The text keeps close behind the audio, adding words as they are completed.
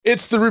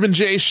It's the Ruben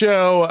J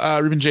Show.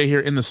 Ruben J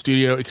here in the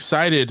studio.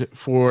 Excited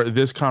for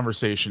this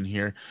conversation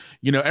here.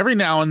 Every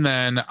now and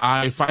then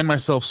I find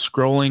myself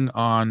scrolling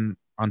on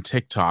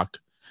TikTok,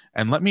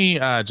 and let me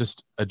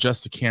just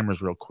adjust the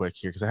cameras real quick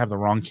here because I have the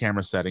wrong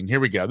camera setting.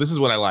 Here we go. This is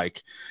what I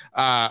like.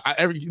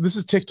 This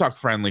is TikTok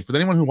friendly. For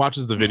anyone who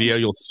watches the video,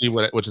 you'll see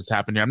what just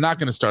happened here. I'm not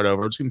going to start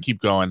over. I'm just going to keep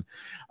going.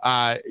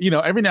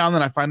 Every now and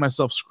then I find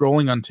myself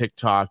scrolling on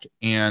TikTok,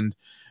 and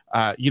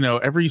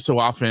every so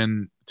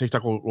often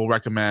TikTok will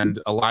recommend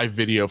a live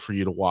video for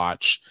you to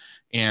watch.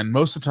 And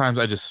most of the times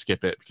I just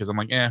skip it because I'm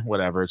like,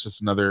 whatever. It's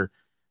just another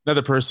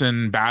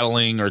person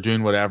battling or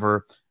doing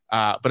whatever.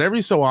 But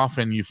every so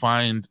often you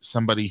find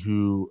somebody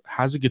who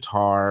has a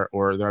guitar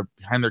or they're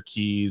behind their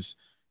keys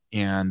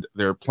and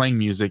they're playing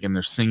music and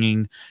they're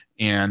singing.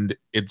 And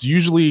it's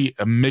usually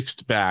a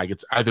mixed bag.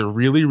 It's either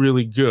really,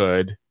 really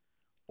good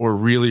or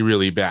really,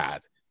 really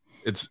bad.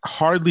 It's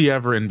hardly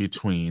ever in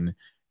between.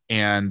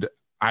 And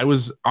I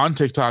was on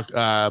TikTok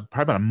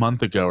probably about a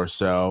month ago or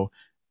so,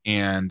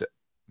 and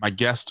my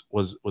guest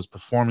was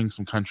performing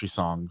some country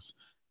songs,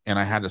 and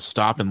I had to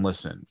stop and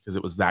listen because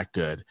it was that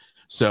good.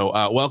 So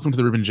welcome to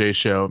the Ruben J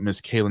Show,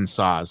 Miss Kaylyn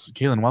Sahs.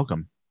 Kaylyn,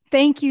 welcome.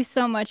 Thank you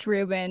so much,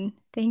 Ruben.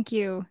 Thank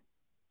you.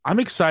 I'm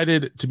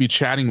excited to be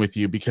chatting with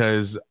you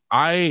because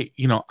I'm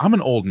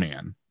an old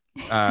man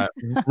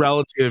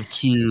relative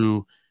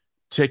to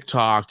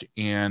TikTok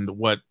and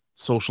what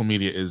social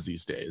media is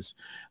these days.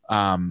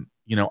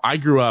 I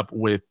grew up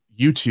with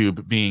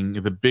YouTube being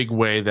the big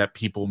way that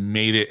people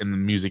made it in the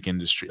music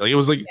industry. Like it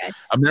was like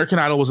Yes. American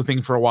Idol was a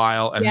thing for a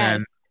while, and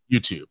then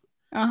Yes. YouTube.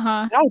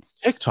 Uh-huh. Now it's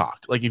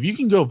TikTok. Like if you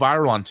can go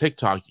viral on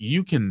TikTok,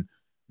 you can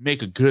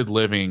make a good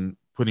living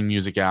putting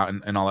music out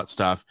and all that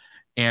stuff.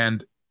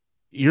 And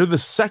you're the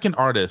second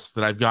artist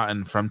that I've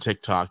gotten from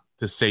TikTok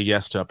to say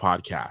yes to a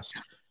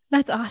podcast.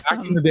 That's Back in the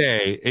awesome.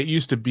 day, it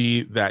used to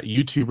be that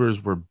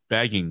YouTubers were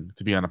begging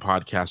to be on a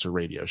podcast or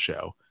radio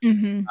show.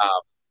 Hmm.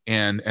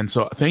 And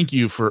so thank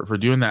you for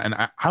doing that.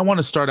 And I want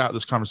to start out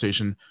this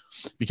conversation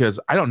because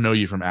I don't know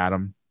you from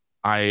Adam.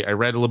 I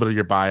read a little bit of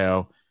your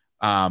bio,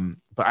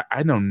 but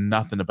I know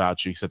nothing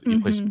about you except that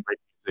you play some Hmm. great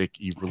music.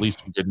 You've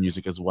released some good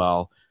music as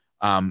well.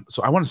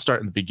 So I want to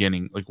start in the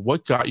beginning. Like,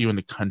 what got you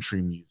into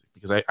country music?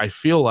 Because I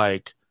feel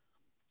like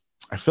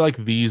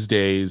these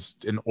days,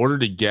 in order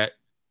to get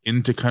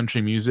into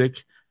country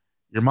music,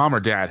 your mom or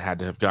dad had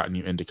to have gotten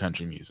you into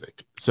country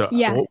music. So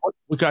Yeah.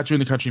 what got you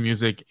into country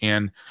music?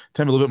 And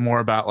tell me a little bit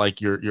more about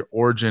like your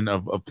origin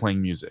of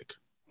playing music.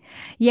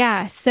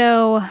 Yeah.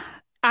 So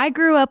I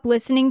grew up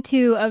listening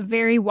to a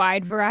very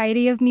wide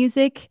variety of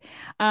music.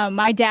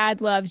 My dad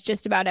loves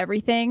just about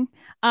everything.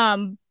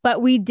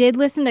 But we did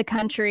listen to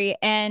country.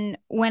 And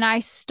when I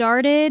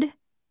started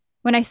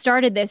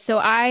this, so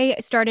I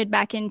started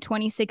back in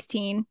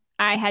 2016.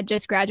 I had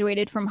just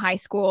graduated from high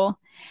school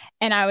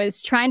and I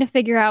was trying to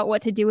figure out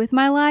what to do with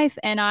my life.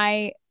 And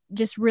I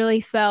just really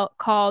felt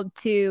called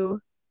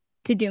to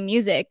do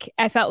music.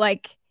 I felt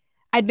like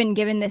I'd been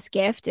given this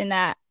gift and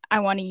that I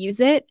want to use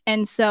it.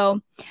 And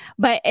so,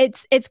 but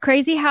it's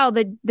crazy how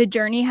the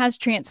journey has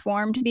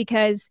transformed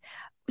because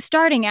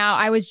starting out,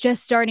 I was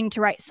just starting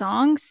to write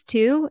songs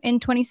too in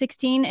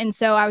 2016. And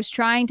so I was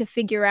trying to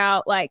figure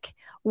out like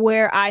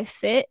where I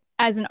fit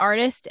as an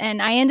artist. And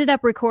I ended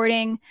up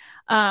recording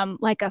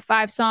like a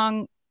 5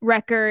 song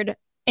record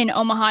in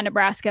Omaha,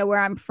 Nebraska, where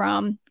I'm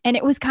from. And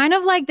it was kind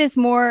of like this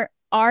more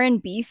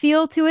R&B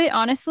feel to it,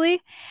 honestly.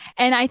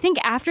 And I think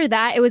after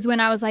that, it was when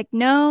I was like,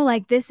 no,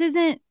 like this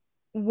isn't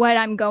what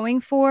I'm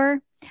going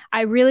for.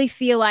 I really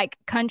feel like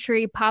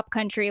country, pop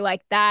country,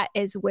 like that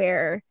is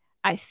where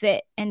I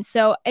fit. And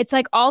so it's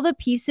like all the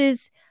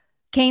pieces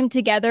came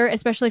together,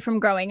 especially from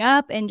growing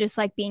up and just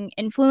like being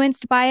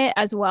influenced by it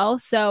as well.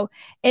 So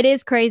it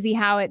is crazy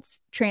how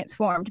it's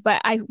transformed.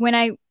 But when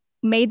I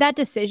made that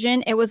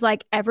decision, it was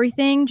like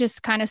everything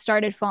just kind of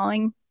started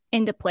falling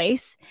into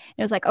place.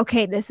 It was like,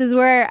 okay, this is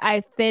where I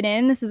fit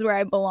in. This is where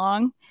I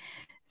belong.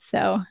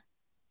 So,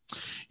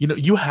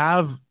 You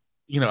have,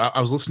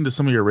 I was listening to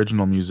some of your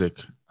original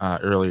music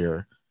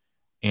earlier,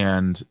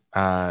 and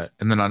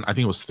then I think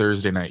it was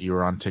Thursday night, you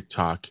were on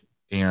TikTok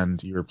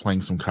and you were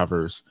playing some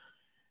covers.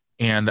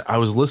 And I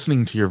was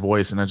listening to your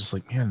voice and I was just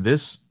like, man,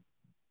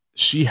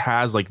 she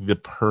has like the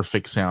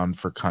perfect sound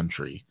for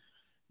country.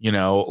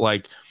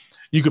 Like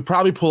you could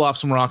probably pull off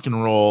some rock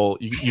and roll.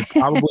 You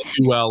probably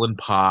do well in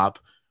pop,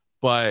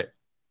 but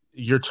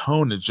your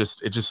tone it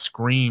just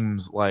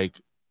screams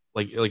like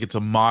it's a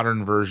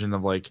modern version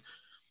of like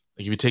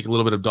if you take a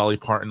little bit of Dolly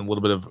Parton, a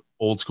little bit of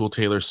old school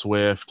Taylor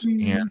Swift,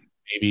 and mhm.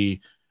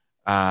 maybe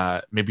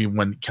maybe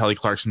when Kelly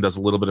Clarkson does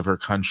a little bit of her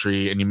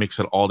country and you mix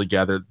it all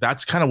together,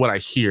 that's kind of what I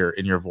hear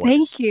in your voice.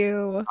 Thank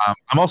you.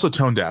 I'm also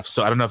tone deaf,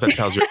 so I don't know if that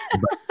tells you,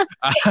 but,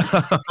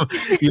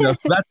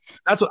 so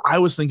that's what I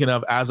was thinking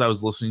of as I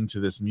was listening to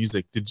this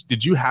music.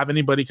 Did you have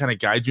anybody kind of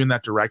guide you in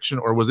that direction,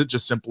 or was it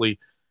just simply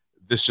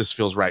this just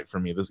feels right for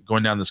me? This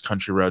going down this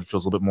country road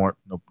feels a little bit more,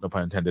 no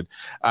pun intended,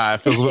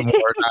 feels a little bit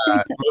more a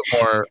little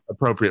bit more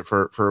appropriate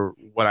for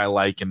what I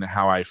like and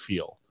how I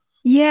feel.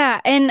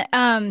 Yeah,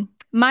 and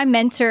my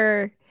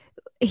mentor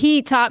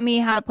he taught me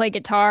how to play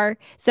guitar.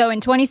 So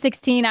in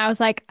 2016, I was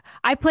like,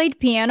 I played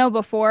piano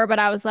before, but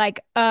I was like,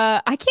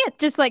 I can't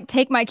just like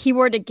take my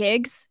keyboard to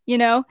gigs, you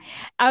know?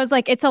 I was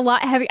like, it's a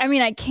lot heavy. I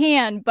mean, I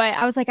can, but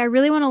I was like, I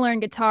really want to learn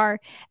guitar.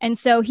 And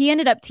so he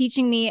ended up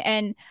teaching me.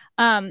 And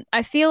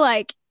I feel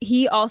like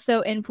he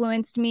also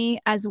influenced me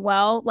as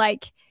well.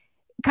 Like,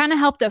 kind of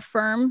helped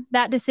affirm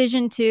that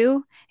decision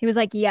too. He was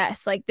like,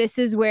 yes, like this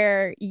is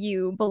where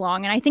you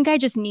belong. And I think I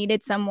just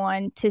needed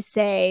someone to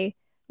say,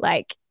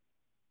 like,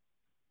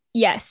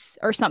 yes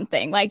or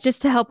something, like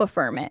just to help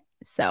affirm it.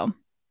 So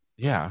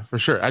Yeah, for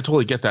sure. I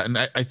totally get that. And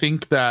I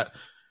think that,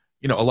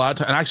 a lot of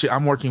time, and actually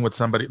I'm working with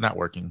somebody, not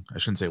working, I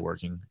shouldn't say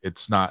working.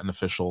 It's not an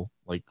official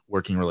like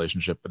working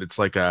relationship, but it's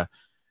like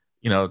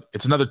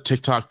it's another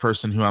TikTok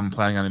person who I'm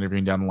planning on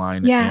interviewing down the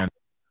line. yeah, And,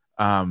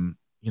 um,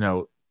 you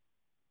know,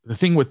 the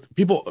thing with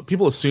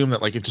people assume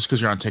that like if just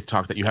because you're on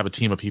TikTok that you have a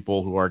team of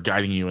people who are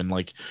guiding you and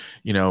like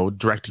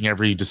directing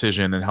every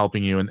decision and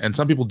helping you, and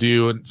some people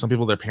do, and some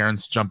people, their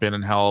parents jump in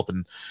and help,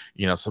 and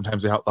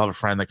sometimes they'll have a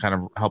friend that kind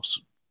of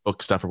helps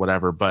book stuff or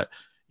whatever. But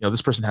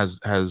this person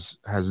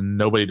has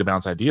nobody to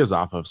bounce ideas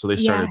off of, so they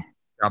started yeah,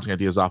 bouncing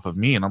ideas off of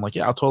me, and I'm like,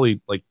 yeah, I'll totally,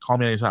 like, call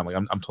me anytime. Like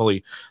I'm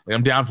totally, like,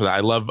 I'm down for that. I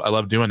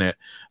love doing it.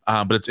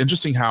 But it's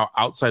interesting how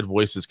outside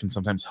voices can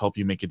sometimes help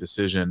you make a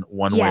decision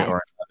one way or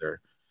yes,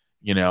 another.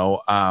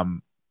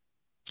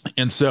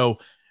 And so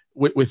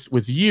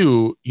with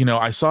you,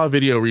 I saw a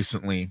video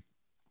recently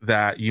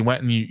that you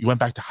went and you went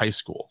back to high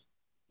school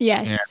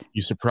and yes.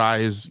 you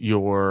surprised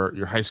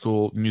your high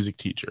school music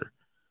teacher.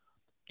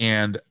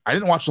 And I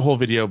didn't watch the whole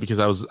video because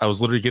I was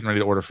literally getting ready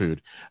to order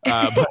food.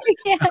 But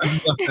Yeah.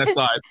 I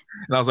saw it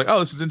and I was like, oh,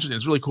 this is interesting.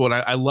 It's really cool. And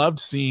I loved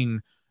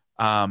seeing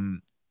her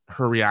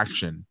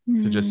reaction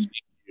to just Mm,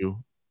 seeing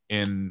you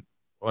in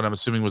what I'm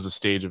assuming was the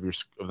stage of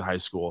the high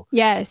school.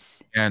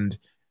 yes. And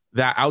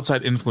that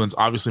outside influence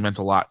obviously meant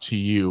a lot to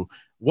you.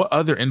 What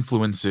other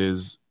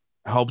influences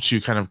helped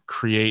you kind of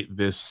create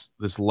this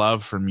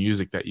love for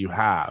music that you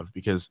have?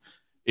 Because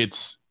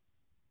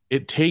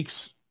it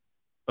takes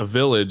a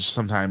village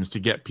sometimes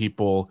to get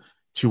people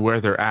to where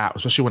they're at,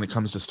 especially when it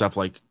comes to stuff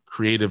like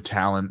creative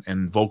talent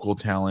and vocal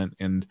talent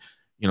and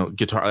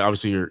guitar.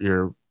 Obviously,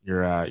 your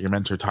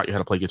mentor taught you how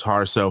to play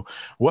guitar. So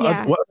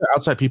Yeah. what other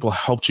outside people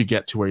helped you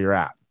get to where you're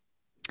at?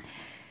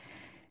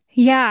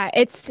 Yeah,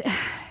 it's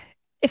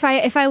if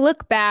I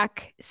look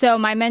back, so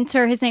my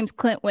mentor, his name's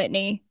Clint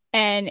Whitney,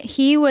 and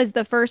he was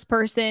the first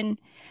person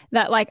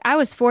that, like, I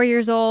was 4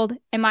 years old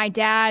and my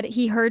dad,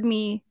 he heard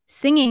me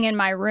singing in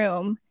my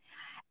room,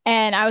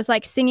 and I was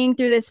like singing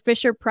through this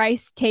Fisher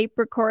Price tape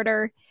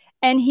recorder,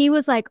 and he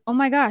was like, "Oh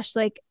my gosh,"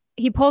 like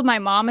he pulled my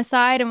mom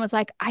aside and was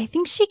like, "I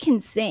think she can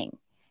sing."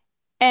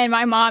 And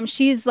my mom,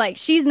 she's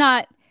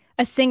not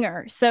a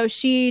singer, so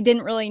she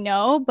didn't really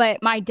know,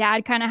 but my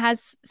dad kind of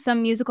has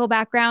some musical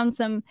background,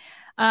 some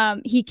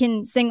he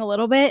can sing a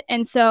little bit.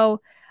 And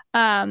so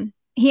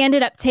he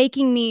ended up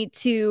taking me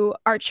to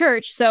our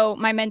church. So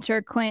my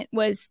mentor Clint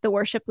was the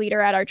worship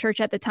leader at our church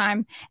at the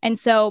time. And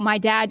so my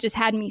dad just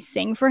had me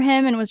sing for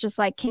him and was just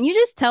like, "Can you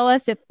just tell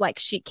us if like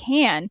she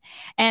can?"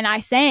 And I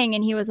sang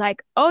and he was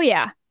like, "Oh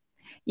yeah,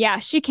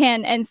 she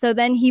can." And so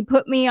then he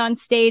put me on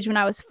stage when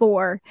I was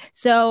 4.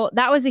 So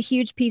that was a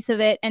huge piece of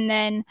it. And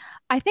then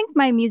I think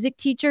my music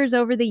teachers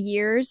over the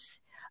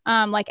years,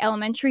 like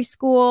elementary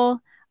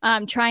school,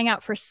 trying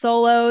out for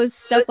solos,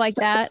 stuff like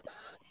that.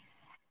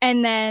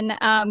 And then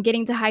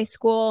getting to high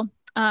school,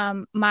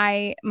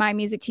 my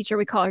music teacher,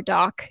 we call her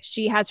Doc.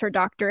 She has her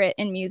doctorate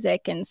in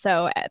music. And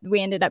so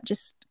we ended up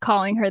just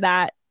calling her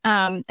that.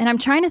 And I'm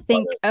trying to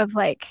think of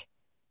like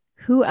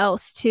who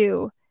else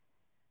too.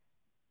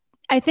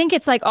 I think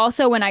it's like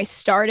also when I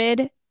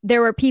started,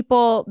 there were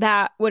people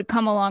that would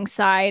come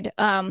alongside.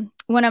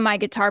 One of my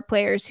guitar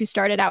players who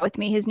started out with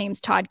me, his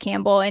name's Todd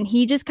Campbell, and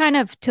he just kind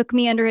of took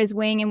me under his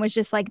wing and was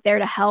just like there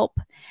to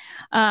help.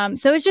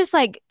 So it's just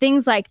like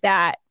things like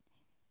that.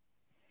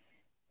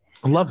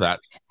 I love that.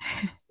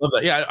 Love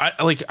that. Yeah,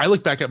 I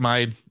look back at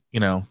my,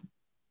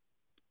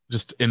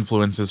 just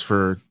influences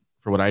for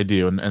what I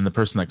do, and the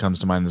person that comes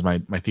to mind is my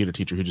theater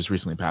teacher who just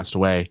recently passed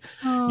away.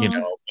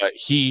 Oh, But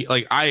he,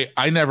 like, I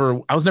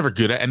was never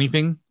good at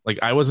anything. Like,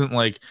 I wasn't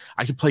like,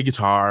 I could play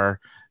guitar,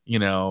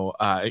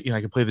 I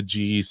could play the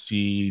G,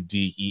 C,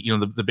 D, E,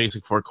 the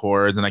basic 4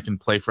 chords, and I can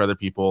play for other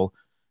people.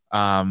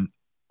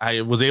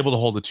 I was able to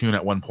hold a tune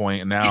at one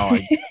point, and now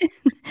I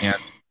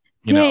can't.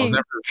 I was dang.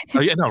 never.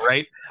 Oh, yeah, no,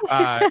 right?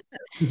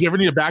 If you ever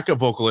need a backup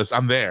vocalist,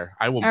 I'm there.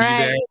 I will All be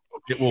there. right.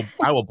 It will.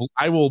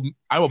 I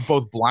will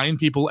both blind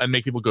people and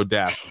make people go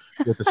deaf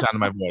with the sound of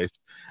my voice.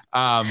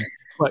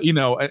 But and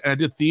I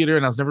did theater,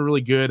 and I was never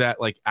really good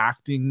at like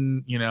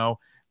acting. The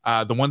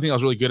one thing I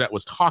was really good at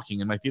was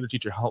talking, and my theater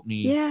teacher helped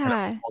me kind of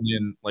Yeah. hone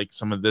in like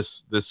some of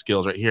this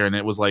skills right here. And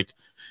it was like,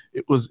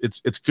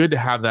 it's good to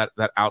have that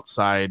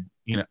outside,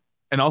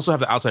 and also have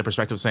the outside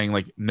perspective saying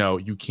like, no,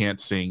 you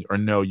can't sing, or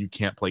no, you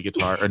can't play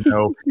guitar, or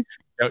no,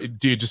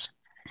 dude, just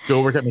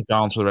go work at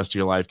McDonald's for the rest of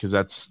your life because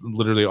that's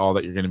literally all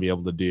that you're going to be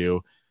able to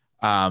do.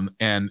 And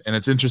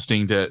it's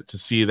interesting to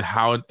see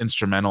how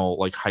instrumental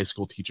like high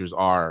school teachers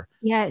are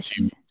Yes.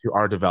 to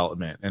our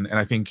development. And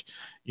I think,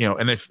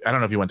 and if I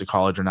don't know if you went to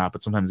college or not,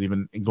 but sometimes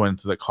even going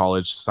into the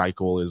college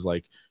cycle is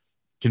like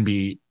can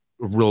be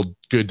a real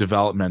good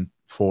development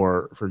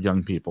for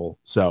young people.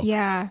 So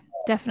Yeah,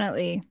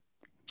 definitely.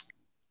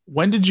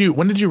 when did you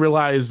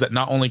realize that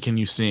not only can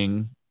you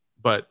sing,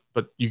 but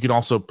you can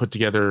also put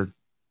together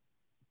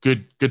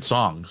good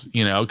songs,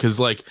 because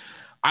like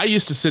I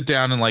used to sit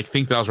down and like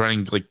think that I was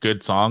writing like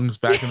good songs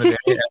back in the day,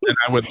 and then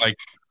I would like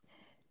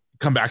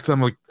come back to them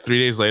like 3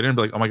 days later and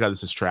be like, oh my god,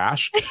 this is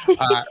trash.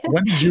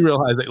 When did you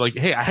realize that like,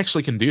 hey, I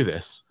actually can do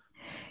this?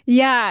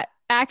 Yeah,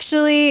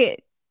 actually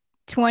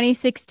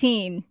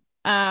 2016.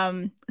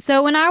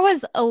 So when I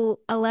was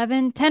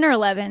 11, 10 or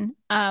 11,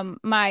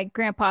 my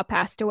grandpa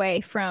passed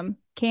away from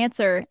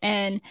cancer,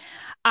 and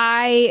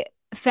I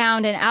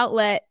found an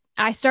outlet.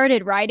 I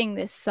started writing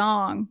this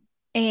song,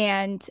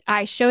 and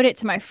I showed it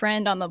to my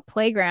friend on the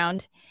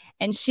playground,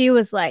 and she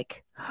was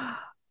like,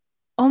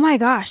 "Oh my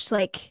gosh,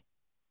 like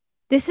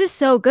this is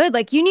so good.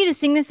 Like you need to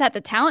sing this at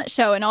the talent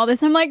show and all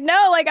this." I'm like,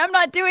 "No, like I'm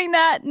not doing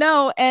that.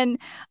 No." And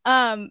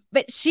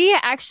but she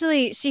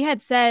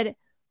had said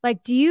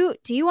like, "Do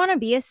you want to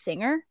be a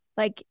singer?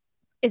 Like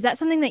is that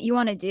something that you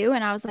want to do?"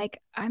 And I was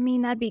like, "I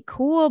mean, that'd be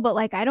cool, but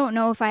like I don't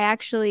know if I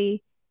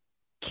actually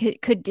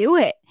could do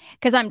it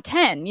because I'm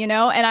 10, and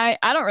I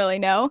don't really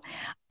know.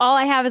 All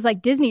I have is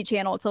like Disney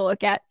Channel to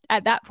look at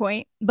that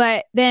point.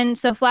 But then,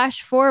 so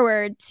flash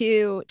forward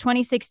to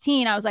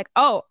 2016, I was like,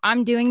 oh,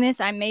 I'm doing this.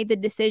 I made the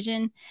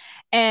decision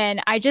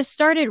and I just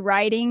started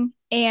writing,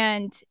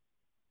 and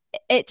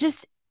it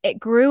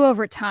grew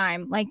over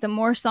time. Like the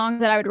more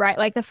songs that I would write,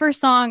 like the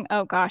first song,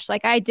 oh gosh,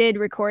 like I did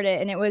record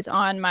it and it was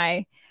on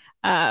my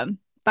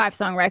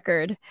 5-song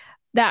record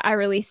that I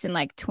released in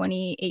like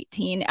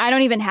 2018. I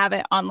don't even have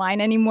it online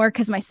anymore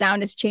because my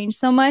sound has changed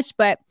so much.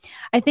 But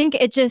I think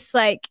it just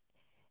like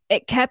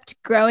it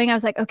kept growing. I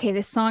was like, okay,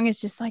 this song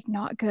is just like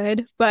not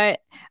good.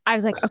 But I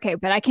was like, okay,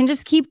 but I can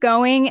just keep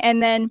going.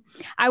 And then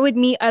I would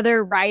meet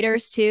other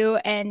writers too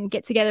and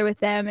get together with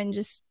them and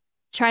just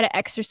try to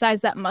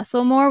exercise that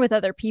muscle more with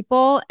other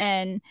people.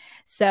 And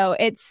so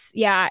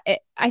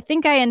I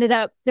think I ended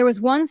up, there was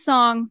one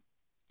song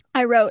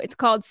I wrote, it's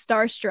called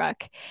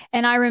Starstruck.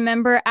 And I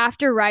remember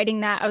after writing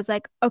that, I was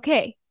like,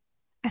 okay,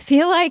 I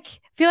feel like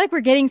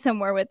we're getting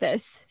somewhere with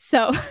this.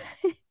 So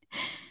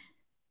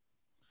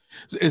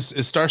is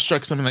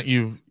Starstruck something that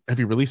have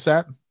you released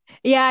that?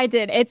 yeah, I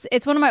did.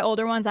 It's one of my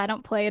older ones. I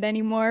don't play it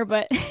anymore,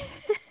 but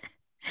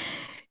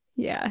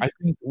yeah. I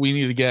think we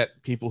need to get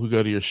people who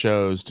go to your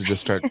shows to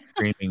just start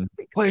screaming,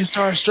 "Play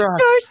Starstruck!"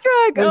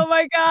 Starstruck! Oh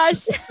my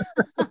gosh!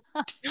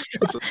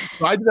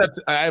 I do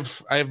that. I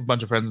have a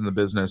bunch of friends in the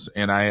business,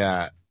 and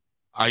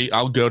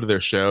I'll go to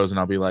their shows and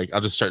I'll be like,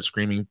 I'll just start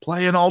screaming,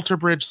 "Play an Alter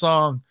Bridge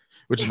song,"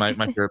 which is my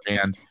favorite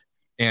band.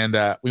 And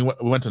we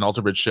went to an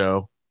Alter Bridge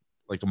show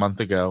like a month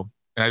ago,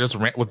 and I just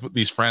ran with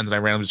these friends, and I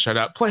randomly shout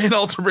out, "Play an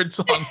Alter Bridge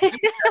song."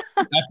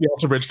 At the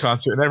Alter Bridge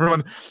concert, and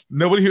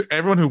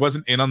everyone who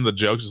wasn't in on the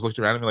joke just looked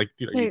around at me like,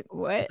 dude, wait,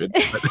 what?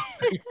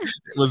 It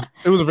was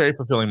a very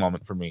fulfilling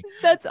moment for me.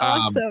 That's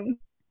awesome.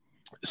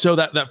 So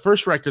that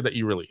first record that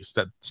you released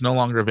that's no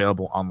longer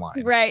available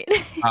online, right?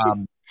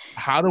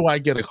 How do I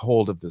get a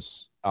hold of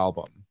this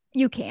album?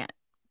 You can't.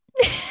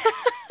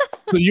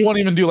 So you won't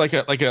even do like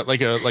a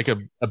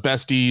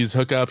besties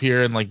hookup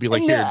here and like be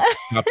like, here,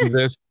 copy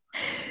this.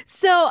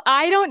 So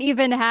I don't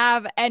even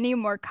have any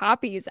more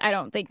copies, I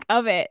don't think,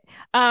 of it.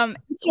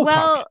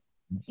 Well,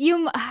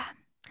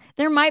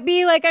 there might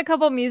be like a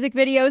couple music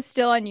videos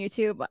still on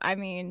YouTube. I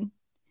mean,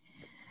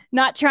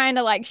 not trying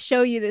to like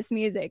show you this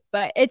music,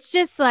 but it's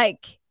just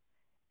like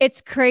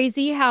it's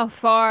crazy how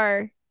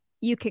far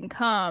you can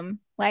come.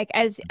 Like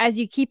as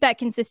you keep that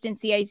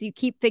consistency, as you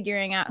keep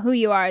figuring out who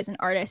you are as an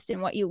artist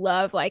and what you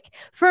love. Like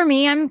for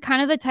me, I'm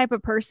kind of the type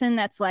of person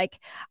that's like,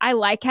 I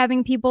like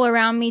having people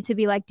around me to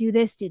be like, do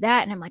this, do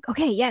that. And I'm like,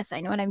 okay, yes,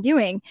 I know what I'm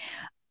doing.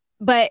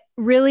 But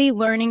really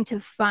learning to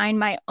find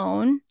my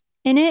own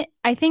in it,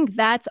 I think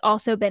that's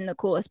also been the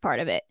coolest part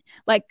of it.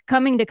 Like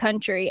coming to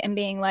country and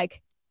being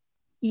like,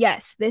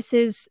 yes, this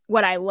is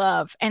what I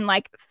love. And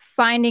like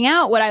finding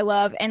out what I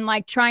love and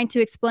like trying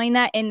to explain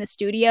that in the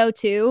studio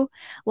too.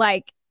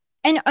 Like,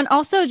 and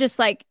also just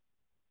like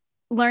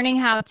learning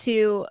how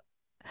to,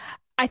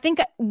 I think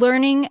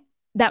learning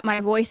that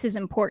my voice is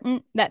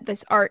important, that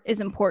this art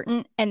is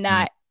important, and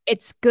that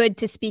it's good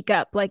to speak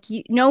up. Like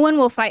no one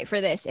will fight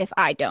for this if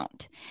I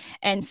don't.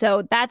 And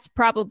so that's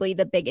probably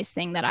the biggest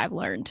thing that I've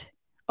learned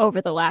over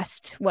the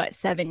last,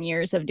 7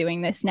 years of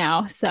doing this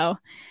now. So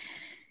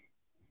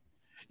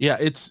yeah,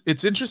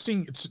 it's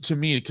interesting to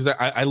me because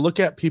I look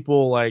at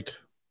people like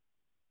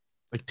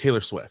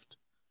Taylor Swift,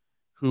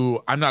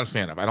 who I'm not a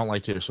fan of. I don't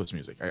like Taylor Swift's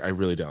music. I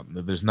really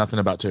don't. There's nothing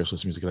about Taylor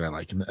Swift's music that I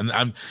like. And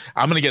I'm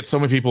going to get so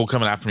many people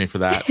coming after me for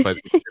that, but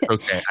it's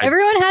okay.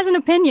 Everyone has an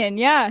opinion.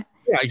 Yeah.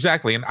 Yeah,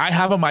 exactly. And I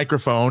have a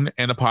microphone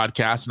and a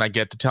podcast and I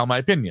get to tell my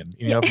opinion.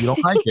 If you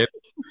don't like it,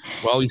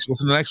 Well, you should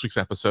listen to next week's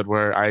episode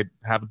where I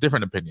have a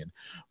different opinion.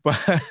 But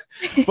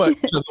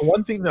the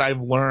one thing that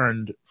I've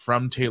learned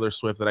from Taylor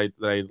Swift that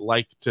I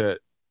like to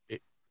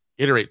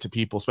iterate to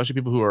people, especially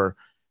people who are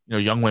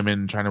young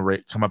women trying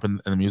to come up in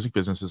the music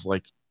business, is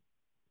like,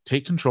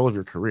 take control of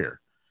your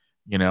career.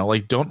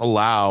 Like, don't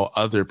allow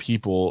other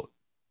people,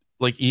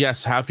 like,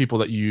 yes, have people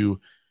that you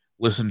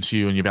listen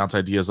to and you bounce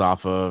ideas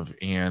off of,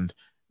 and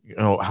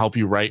help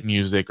you write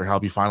music or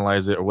help you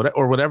finalize it,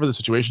 or whatever the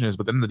situation is.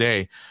 But at the end of the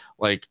day,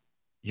 like,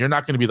 you're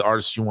not going to be the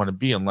artist you want to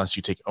be unless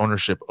you take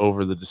ownership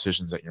over the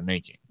decisions that you're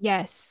making.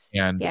 Yes.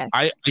 And yes.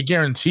 I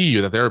guarantee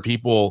you that there are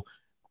people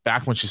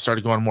back when she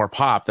started going more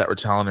pop that were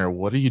telling her,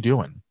 what are you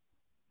doing?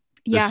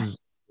 Yeah. This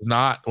is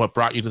not what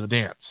brought you to the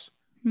dance.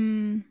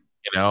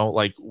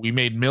 Like, we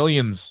made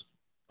millions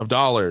of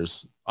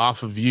dollars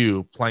off of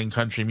you playing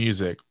country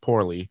music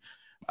poorly.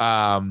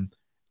 And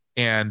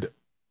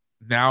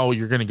now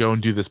you're going to go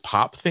and do this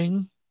pop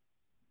thing.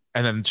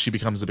 And then she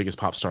becomes the biggest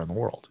pop star in the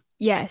world.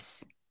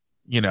 Yes.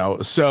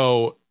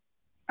 So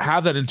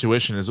have that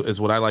intuition is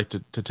what I like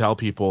to tell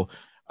people.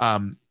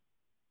 Now,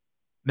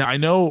 I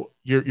know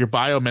your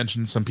bio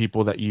mentioned some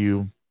people that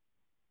you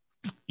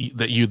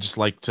just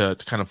like to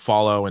kind of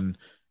follow and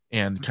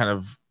kind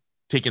of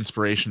take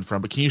inspiration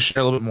from, but can you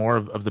share a little bit more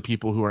of the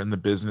people who are in the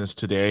business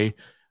today,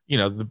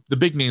 the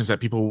big names that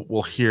people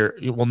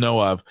will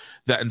know of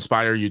that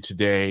inspire you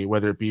today,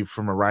 whether it be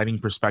from a writing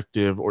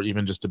perspective or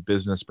even just a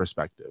business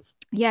perspective?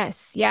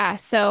 Yes. Yeah.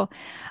 So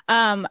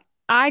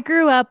I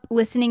grew up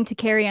listening to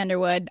Carrie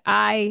Underwood.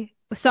 I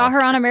saw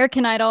her on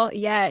American Idol.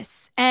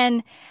 Yes.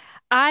 And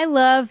I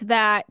love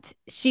that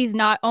she's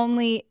not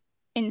only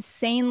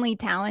insanely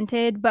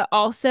talented, but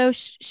also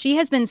she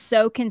has been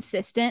so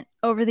consistent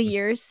over the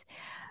years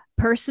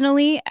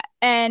personally.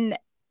 And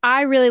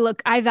I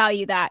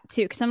value that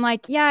too. Cause I'm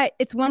like, yeah,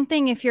 it's one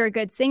thing if you're a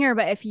good singer,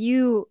 but if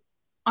you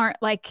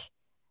aren't like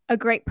a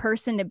great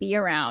person to be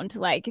around,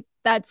 like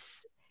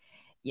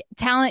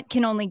talent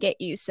can only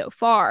get you so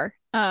far.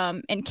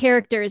 And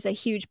character is a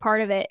huge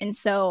part of it. And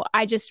so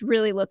I just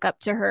really look up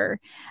to her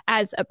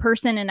as a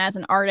person and as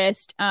an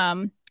artist.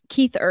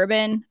 Keith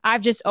Urban,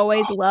 I've just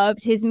always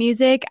loved his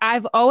music.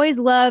 I've always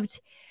loved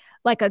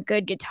like a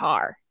good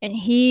guitar, and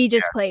he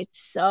just plays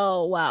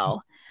so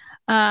well.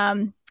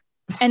 And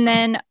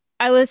then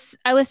I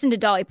listened to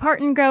Dolly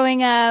Parton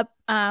growing up.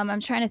 I'm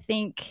trying to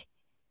think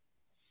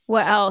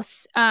what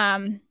else.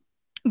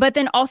 But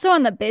then also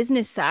on the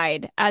business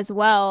side as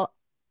well,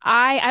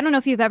 I don't know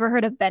if you've ever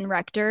heard of Ben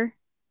Rector.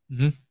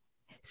 Mm-hmm.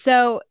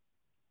 So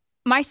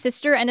my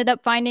sister ended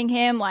up finding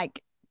him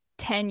like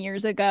 10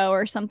 years ago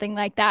or something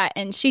like that.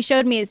 And she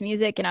showed me his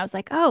music and I was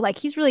like, oh, like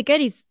he's really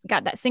good. He's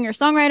got that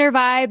singer-songwriter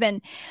vibe.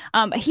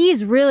 And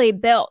he's really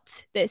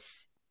built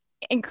this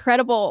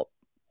incredible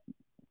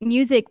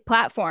music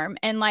platform.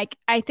 And like,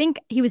 I think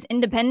he was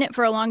independent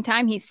for a long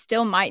time. He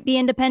still might be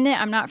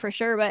independent. I'm not for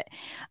sure, but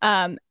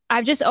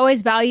I've just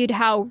always valued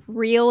how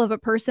real of a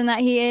person that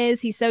he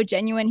is. He's so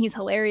genuine. He's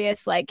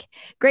hilarious, like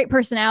great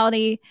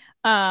personality.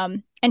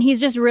 And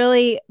he's just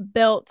really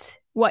built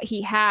what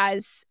he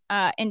has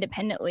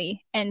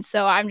independently. And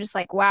so I'm just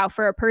like, wow,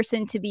 for a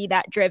person to be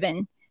that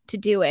driven to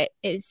do it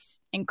is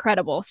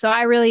incredible. So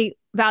I really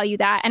value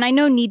that. And I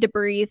know Need to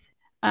Breathe.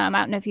 I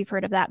don't know if you've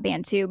heard of that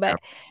band too, but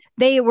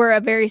they were a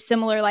very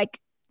similar, like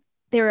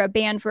they were a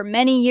band for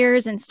many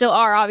years and still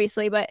are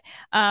obviously, but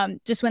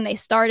just when they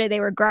started, they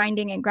were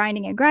grinding and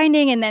grinding and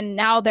grinding. And then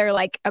now they're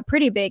like a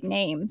pretty big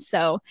name.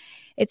 So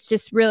it's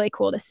just really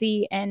cool to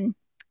see. And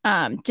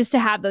just to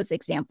have those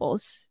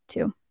examples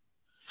too.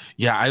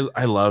 Yeah,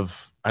 I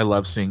love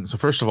seeing. So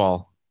first of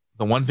all,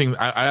 the one thing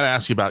I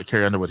ask you about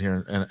Carrie Underwood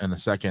here in a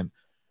second,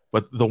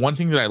 but the one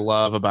thing that I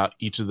love about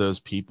each of those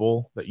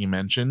people that you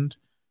mentioned,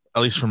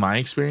 at least from my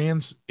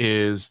experience,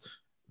 is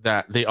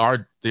that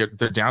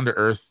they're down to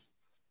earth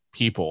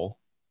people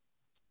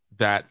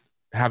that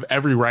have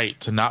every right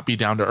to not be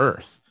down to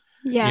earth.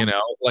 Yeah,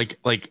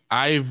 like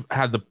I've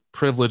had the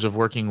privilege of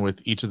working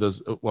with each of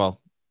those.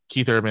 Well,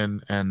 Keith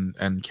Urban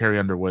and Carrie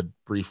Underwood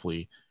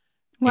briefly.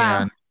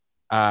 wow.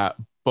 And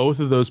both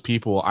of those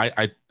people,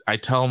 I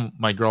tell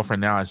my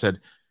girlfriend now, I said,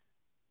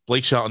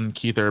 Blake Shelton,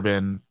 Keith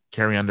Urban,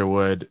 Carrie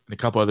Underwood, and a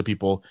couple other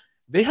people,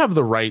 they have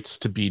the rights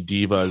to be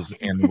divas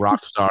and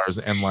rock stars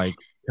and like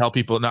tell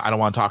people, no, I don't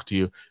want to talk to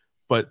you.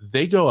 But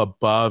they go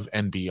above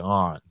and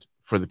beyond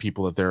for the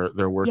people that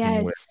they're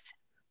working with.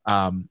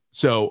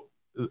 So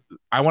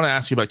I want to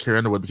ask you about Carrie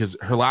Underwood because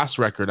her last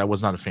record I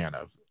was not a fan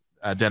of,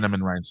 Denim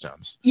and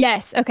Rhinestones.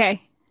 Yes.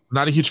 Okay.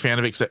 Not a huge fan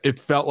of it, except it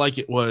felt like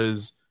it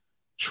was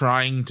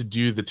trying to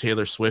do the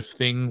Taylor Swift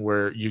thing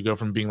where you go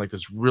from being like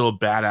this real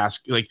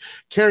badass, like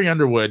Carrie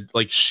Underwood,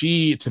 like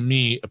she to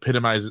me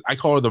epitomizes, I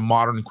call her the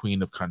modern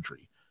queen of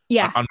country.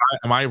 Yeah. On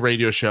my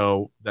radio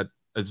show that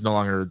is no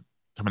longer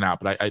coming out,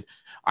 but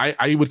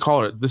I would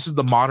call her, this is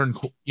the modern,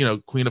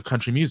 queen of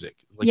country music.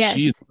 Like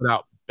she's put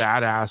out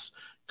badass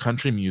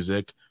country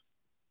music.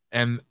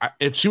 And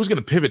if she was going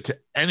to pivot to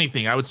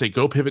anything, I would say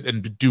go pivot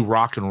and do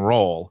rock and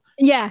roll.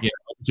 Yeah.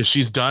 Because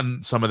she's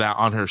done some of that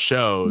on her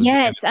shows.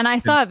 Yes. And I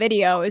saw a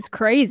video. It was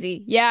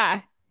crazy. Yeah.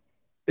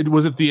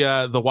 Was it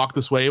the Walk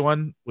This Way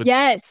one with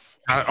Yes.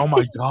 oh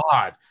my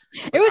god.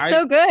 It was I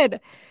so good.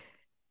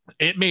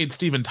 It made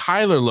Steven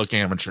Tyler look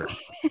amateur.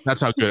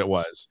 That's how good it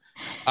was.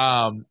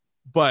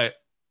 But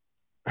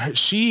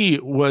she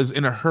was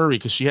in a hurry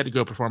because she had to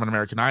go perform on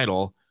American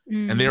Idol,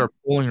 and they Mm. were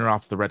pulling her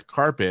off the red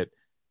carpet.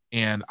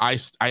 And I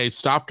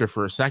stopped her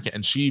for a second,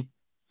 and she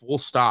full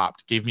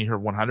stopped, gave me her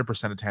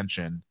 100%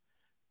 attention,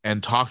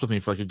 and talked with me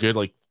for like a good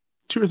like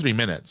 2 or 3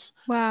 minutes,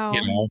 you Wow.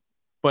 know.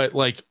 But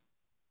like,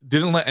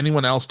 didn't let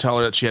anyone else tell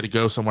her that she had to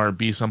go somewhere, or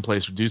be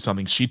someplace, or do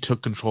something. She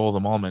took control of the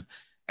moment,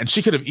 and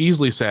she could have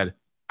easily said,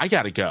 "I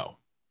gotta go,"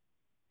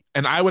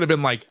 and I would have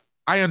been like,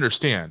 "I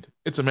understand.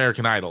 It's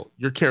American Idol.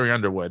 You're Carrie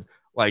Underwood.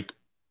 Like,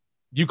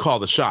 you call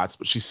the shots."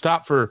 But she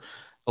stopped for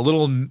a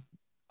little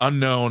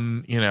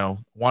unknown,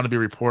 wannabe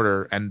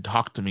reporter and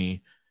talked to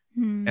me,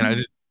 and I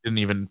Mm. didn't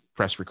even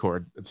press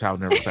record. That's how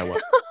nervous I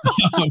was.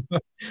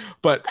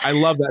 But I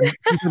love that.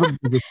 Keith Urban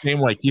was the same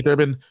way. Keith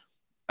Urban,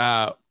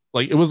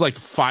 like it was like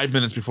 5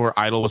 minutes before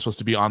Idol was supposed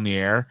to be on the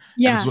air,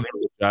 and this is Yeah. when he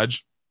was a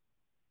judge,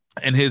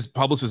 and his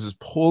publicist is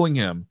pulling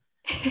him,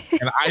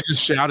 and I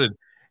just shouted,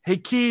 "Hey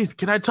Keith,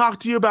 can I talk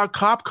to you about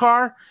Cop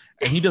Car?"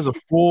 And he does a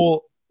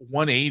full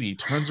 180,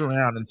 turns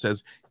around and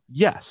says,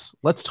 "Yes,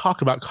 let's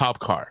talk about Cop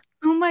Car,"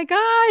 Oh my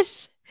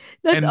gosh.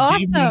 That's and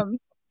gave me awesome.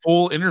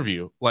 full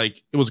interview.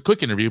 Like it was a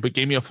quick interview, but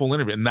gave me a full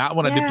interview. And that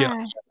one I did get.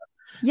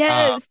 Yeah.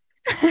 Uh, Yes.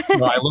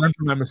 so I learned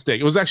from that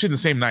mistake. It was actually the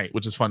same night,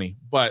 which is funny.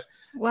 But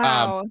um,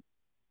 Wow.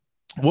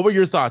 what were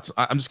your thoughts?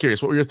 I'm just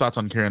curious. What were your thoughts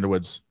on Carrie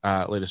Underwood's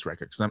latest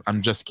record? Because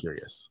I'm just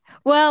curious.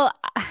 Well,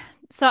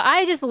 so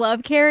I just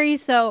love Carrie.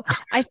 So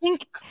I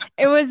think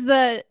it was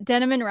the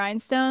Denim and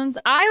Rhinestones.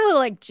 I will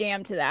like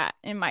jam to that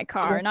in my Okay.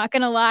 car. Not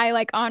gonna lie,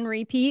 like on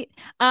repeat.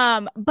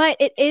 But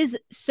it is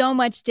so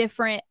much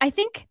different. I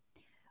think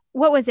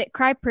what was it?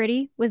 Cry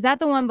Pretty? Was that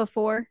the one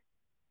before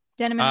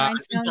Denim and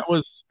Rhinestones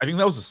I think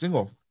that was a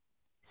single.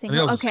 I think that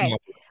single? was a Okay, single.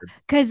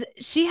 because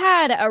she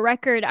had a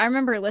record. I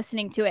remember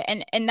listening to it,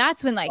 and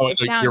that's when like Oh, the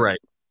you're sound right.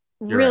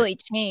 You're right. really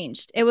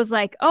changed. It was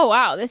like, oh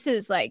wow, this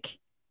is like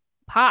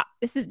pop.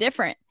 This is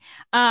different.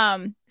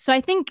 So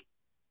I think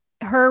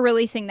her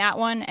releasing that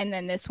one and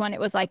then this one, it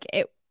was like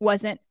it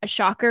wasn't a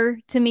shocker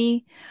to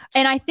me.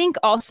 And I think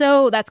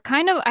also that's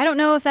kind of, I don't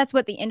know if that's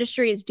what the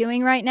industry is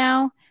doing right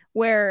now,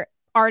 where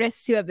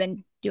artists who have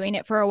been doing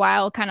it for a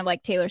while, kind of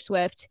like Taylor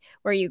Swift,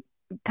 where you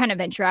kind of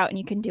venture out and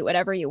you can do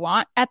whatever you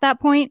want at that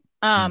point.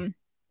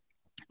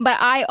 But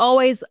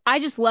I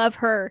just love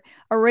her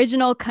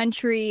original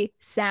country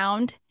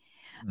sound.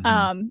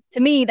 To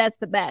me, that's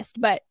the best.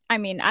 But I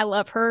mean, I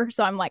love her,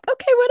 so I'm like,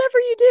 okay, whatever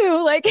you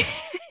do, like,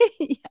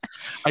 yeah.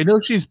 I know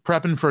she's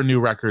prepping for a new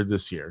record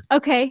this year.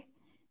 Okay,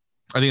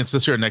 I think it's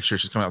this year or next year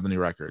she's coming out with a new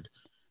record.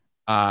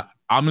 I'm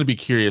gonna be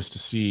curious to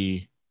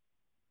see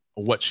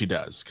what she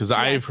does, because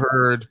I yes,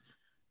 heard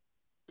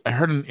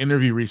an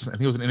interview recently. I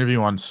think it was an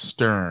interview on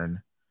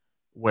Stern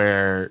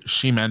where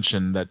she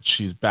mentioned that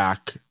she's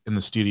back in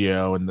the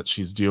studio and that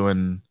she's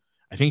doing.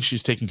 I think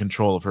she's taking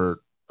control of her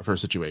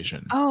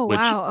situation, oh which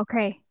wow,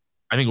 okay,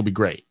 I think will be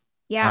great.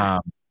 yeah,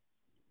 Um,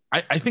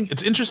 I think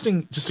it's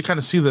interesting just to kind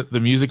of see the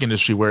music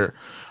industry where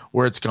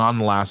it's gone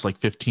the last like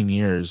 15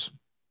 years,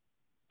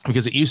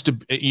 because it used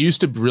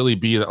to really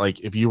be that like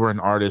if you were an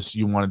artist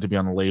you wanted to be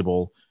on a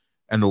label,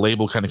 and the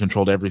label kind of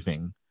controlled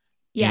everything.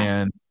 yeah,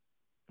 And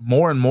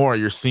more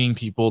you're seeing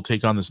people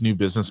take on this new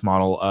business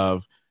model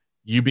of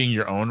you being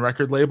your own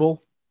record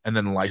label and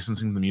then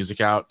licensing the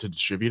music out to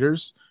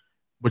distributors,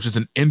 which is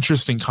an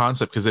interesting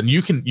concept, because then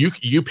you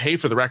pay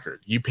for the record.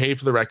 You pay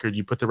for the record,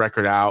 you put the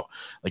record out,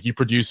 like you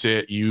produce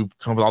it, you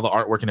come up with all the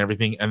artwork and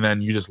everything, and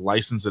then you just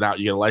license it out.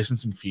 You get a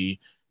licensing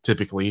fee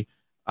typically,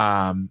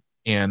 and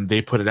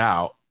they put it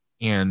out,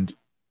 and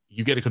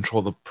you get to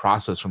control the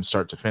process from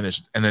start to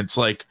finish. And it's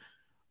like,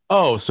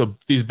 oh, so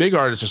these big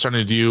artists are starting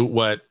to do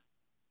what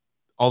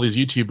all these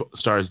YouTube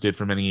stars did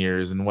for many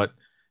years, and what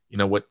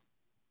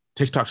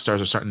TikTok stars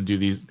are starting to do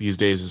these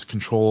days is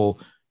control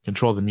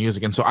the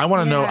music. And so I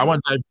want to know, I yeah,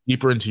 want to dive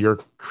deeper into your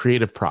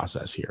creative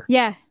process here.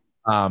 yeah.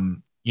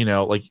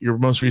 Like your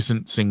most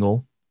recent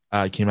single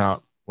came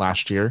out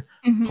last year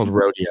called Hmm.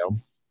 Rodeo.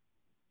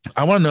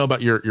 I want to know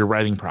about your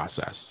writing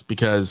process,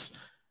 because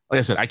like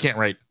I said, I can't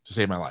write to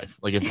save my life.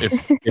 Like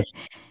if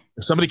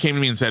somebody came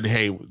to me and said,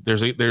 "Hey,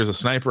 there's a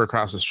sniper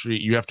across the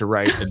street. You have to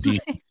write a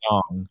decent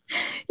song,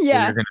 or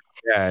Yeah. you're gonna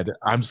be dead."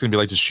 I'm just gonna be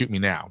like, "Just shoot me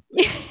now,"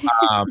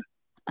 um,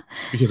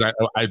 because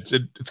it's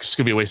just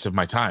gonna be a waste of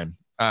my time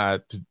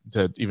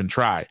to even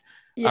try.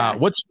 Yeah.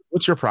 What's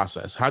your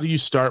process? How do you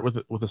start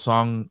with a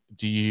song?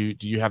 Do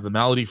you have the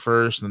melody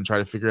first and then try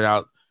to figure it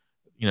out?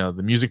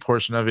 The music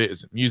portion of it.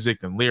 Is it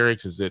music then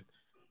lyrics? Is it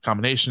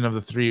combination of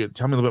the three?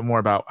 Tell me a little bit more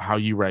about how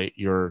you write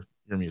your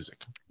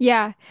music.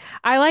 Yeah.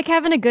 I like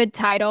having a good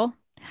title.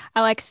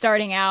 I like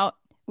starting out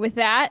with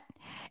that.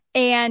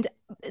 And,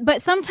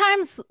 but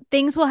sometimes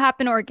things will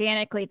happen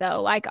organically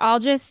though. Like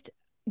I'll just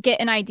get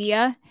an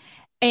idea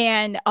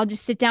and I'll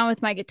just sit down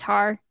with my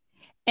guitar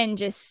and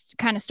just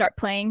kind of start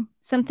playing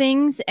some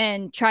things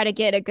and try to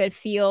get a good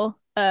feel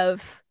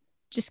of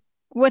just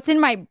what's in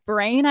my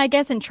brain, I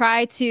guess, and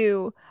try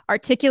to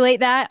articulate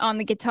that on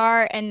the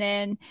guitar. And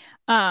then,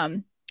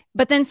 um,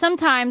 but then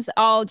sometimes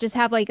I'll just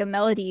have like a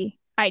melody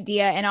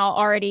idea and I'll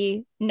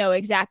already know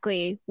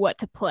exactly what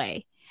to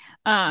play.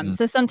 Mm.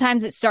 So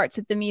sometimes it starts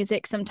with the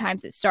music,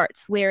 sometimes it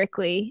starts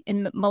lyrically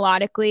and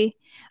melodically.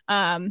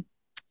 Um,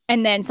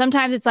 and then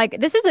sometimes it's like,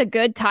 this is a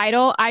good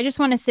title. I just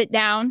want to sit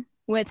down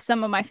with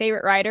some of my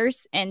favorite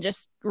writers and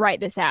just write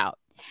this out.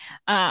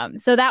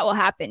 So that will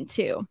happen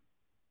too.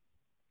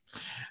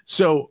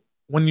 So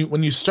when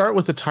you start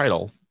with the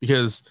title,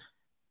 because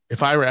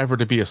if I were ever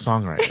to be a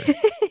songwriter,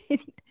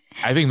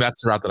 I think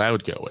that's the route that I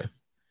would go with,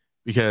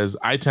 because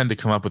I tend to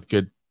come up with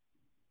good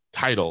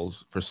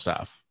titles for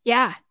stuff.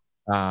 Yeah.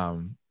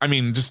 I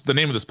mean, just the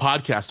name of this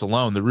podcast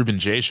alone, the Ruben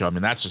J Show. I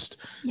mean, that's just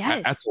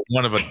that's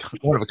one of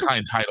a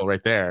kind title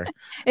right there.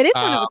 It is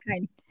one of a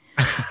kind.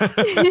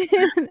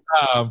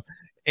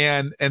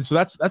 And so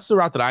that's the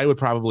route that I would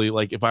probably,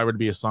 like, if I were to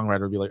be a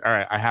songwriter, would be like, all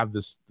right, I have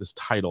this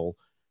title.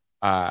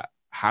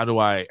 How do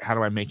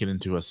I make it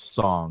into a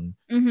song?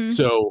 Mm-hmm.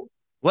 So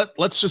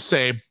let's just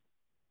say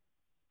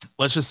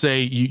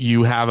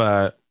you have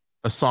a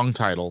song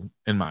title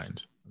in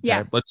mind. Okay?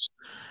 Yeah. Let's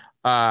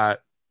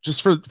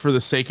just for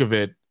the sake of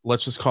it,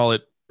 let's just call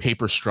it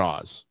Paper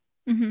Straws.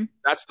 Mm-hmm.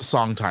 That's the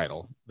song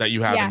title that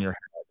you have in your head.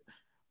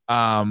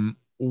 Tell me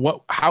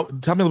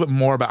a little bit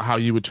more about how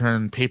you would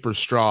turn Paper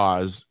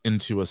Straws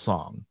into a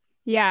song.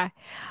 Yeah.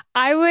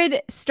 I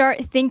would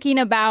start thinking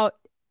about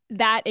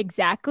that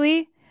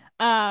exactly.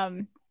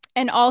 And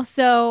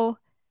also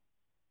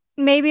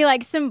maybe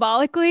like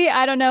symbolically,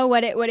 I don't know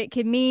what it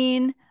could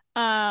mean.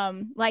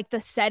 Like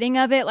the setting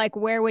of it, like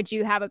where would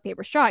you have a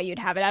paper straw? You'd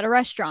have it at a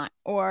restaurant,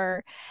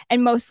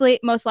 and most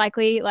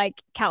likely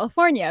like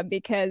California,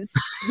 because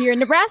here in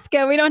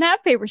Nebraska we don't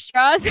have paper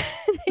straws. They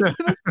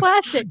give us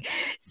plastic.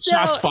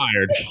 Shots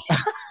fired.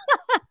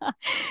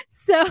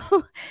 So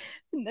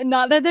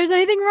not that there's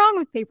anything wrong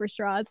with paper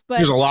straws, but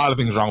there's a lot of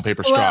things wrong with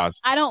paper straws.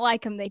 I don't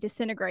like them. They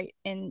disintegrate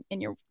in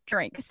your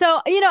drink.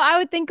 So, I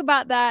would think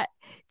about that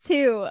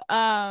too.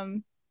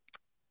 And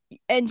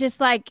just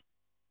like,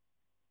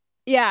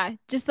 yeah,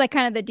 just like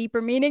kind of the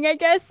deeper meaning, I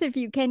guess, if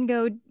you can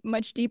go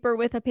much deeper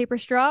with a paper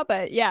straw,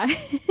 but yeah.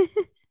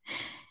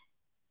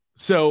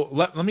 So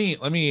let me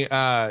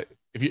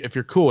if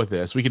you're cool with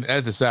this, we can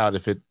edit this out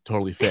if it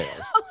totally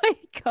fails. Oh my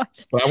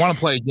gosh. But I want to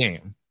play a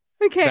game.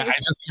 Okay. That I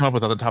just came up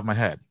with on the top of my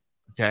head.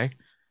 Okay.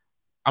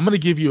 I'm going to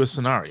give you a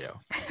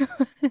scenario.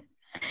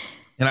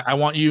 And I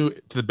want you,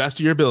 to the best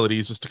of your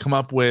abilities, just to come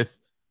up with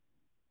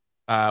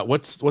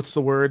what's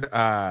the word?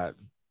 God,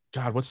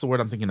 what's the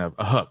word I'm thinking of?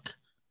 A hook.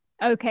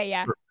 Okay,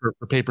 yeah.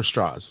 For paper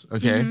straws.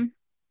 Okay. Mm-hmm.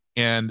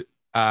 And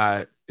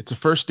it's a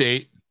first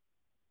date.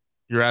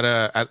 You're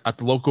at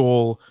the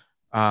local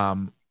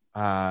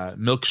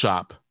milk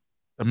shop,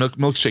 a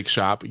milkshake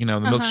shop, the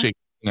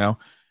milkshake,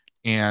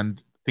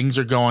 and things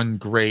are going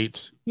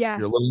great. Yeah.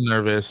 You're a little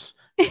nervous.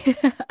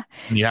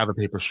 And you have a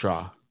paper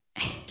straw.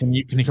 Can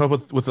you come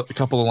up with a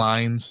couple of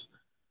lines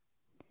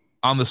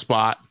on the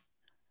spot?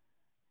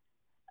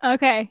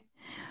 Okay.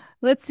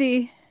 Let's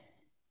see.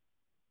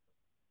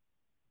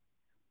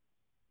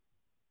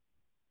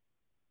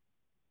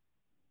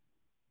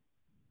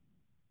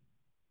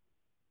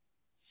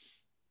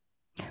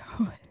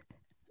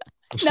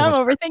 Now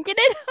I'm overthinking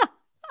it.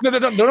 No,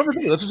 don't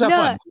overthink it. Let's just have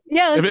fun.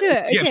 Yeah, let's do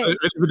it. Okay.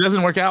 If it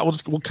doesn't work out,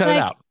 we'll cut it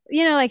out.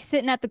 Like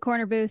sitting at the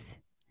corner booth.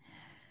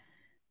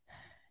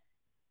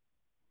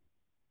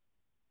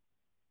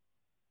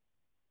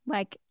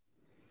 Like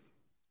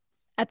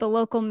at the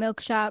local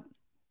milk shop,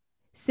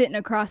 sitting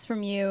across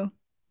from you.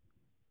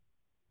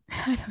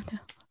 I don't know.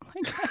 Oh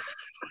my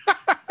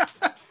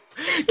gosh.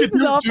 This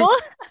is awful.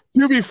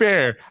 To be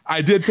fair,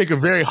 I did pick a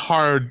very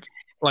hard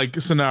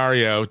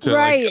scenario to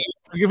right.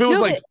 If it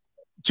was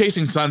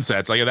chasing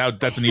sunsets,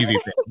 that's an easy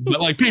thing.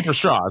 But like paper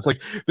straws,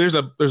 like there's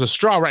a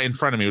straw right in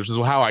front of me, which is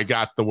how I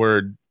got the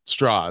word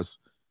straws.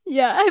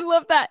 Yeah, I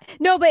love that.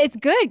 No, but it's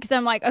good because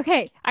I'm like,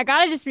 okay, I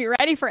gotta just be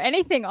ready for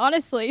anything,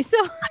 honestly. So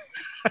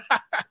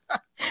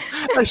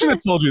I should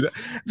have told you that.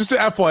 Just an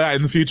FYI,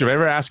 in the future, if I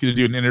ever ask you to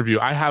do an interview,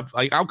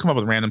 I'll come up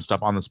with random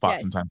stuff on the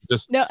spot sometimes.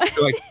 Just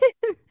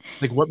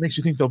like what makes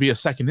you think there'll be a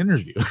second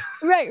interview?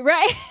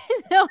 Right.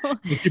 No.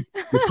 You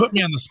put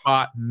me on the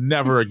spot,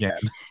 never again.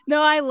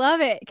 No, I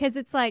love it because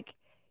it's like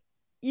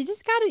you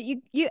just gotta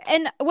you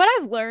and what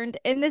I've learned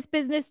in this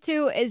business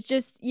too is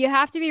just you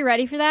have to be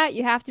ready for that.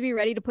 You have to be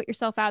ready to put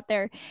yourself out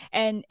there.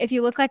 And if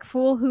you look like a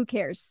fool, who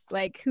cares?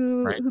 Like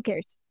who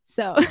cares?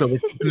 So we're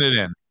keeping it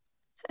in.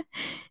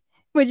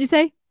 What'd you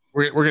say?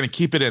 We're gonna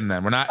keep it in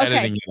then. We're not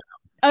editing it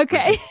out.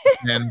 Okay.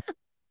 And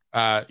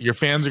your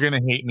fans are gonna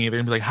hate me. They're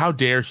gonna be like, how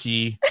dare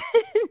he?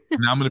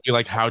 And I'm gonna be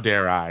like, how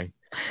dare I?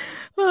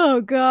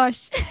 Oh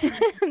gosh.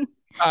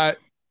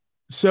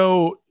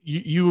 So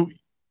you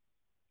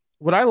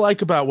what I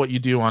like about what you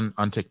do on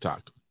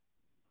TikTok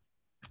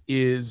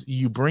is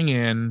you bring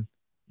in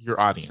your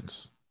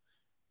audience.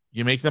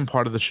 You make them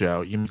part of the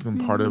show. You make them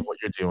part of what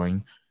you're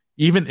doing,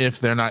 even if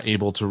they're not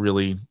able to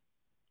really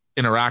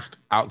interact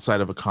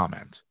outside of a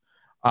comment.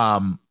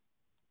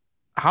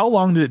 how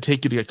long did it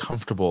take you to get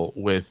comfortable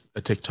with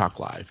a TikTok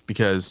live?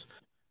 Because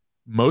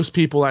most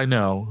people I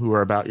know who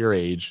are about your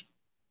age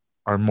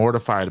are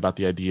mortified about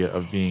the idea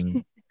of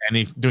doing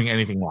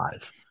anything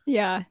live.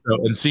 Yeah.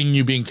 So, and seeing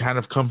you being kind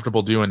of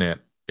comfortable doing it,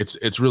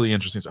 it's really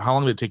interesting. So how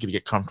long did it take you to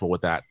get comfortable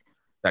with that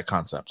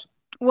concept?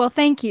 Well,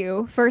 thank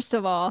you, first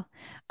of all.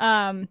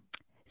 Um,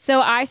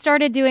 so I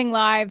started doing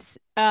lives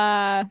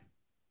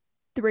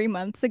 3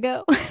 months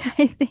ago,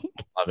 I think.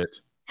 Love it.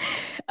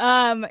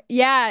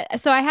 Yeah,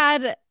 so I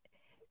had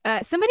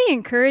somebody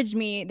encouraged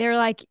me. They're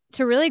like,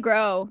 to really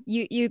grow,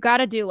 you got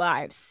to do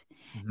lives.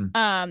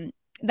 Mhm.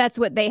 That's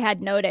what they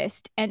had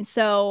noticed. And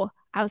so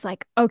I was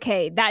like,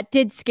 okay, that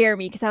did scare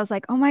me because I was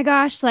like, oh my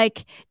gosh,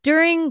 like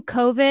during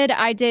COVID,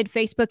 I did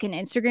Facebook and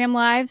Instagram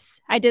lives.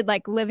 I did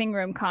like living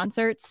room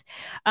concerts.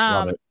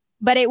 Love Um, it.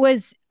 but it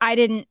was, I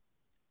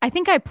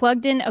think I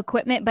plugged in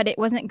equipment, but it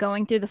wasn't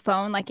going through the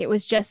phone. Like it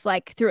was just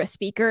like through a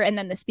speaker, and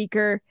then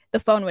the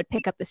phone would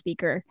pick up the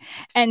speaker.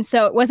 And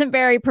so it wasn't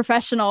very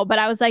professional, but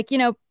I was like,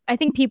 I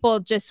think people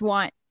just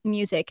want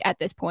music at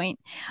this point.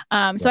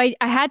 So I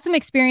had some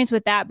experience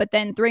with that, but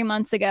then 3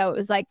 months ago, it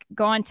was like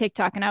go on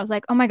TikTok, and I was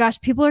like, oh my gosh,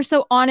 people are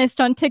so honest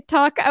on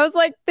TikTok. I was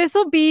like, this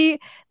will be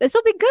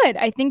good.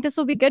 I think this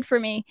will be good for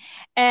me.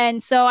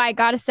 And so I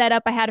got a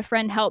setup. I had a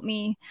friend help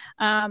me.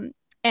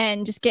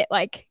 And just get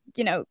like,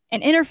 an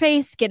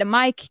interface, get a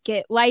mic,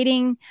 get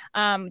lighting,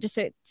 just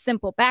a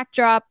simple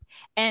backdrop.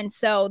 And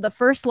so the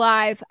first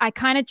live, I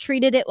kind of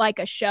treated it like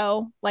a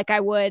show, like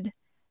I would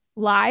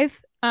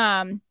live.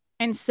 And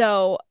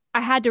so I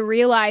had to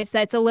realize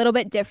that it's a little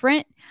bit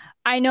different.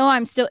 I know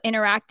I'm still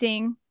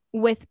interacting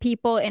with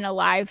people in a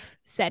live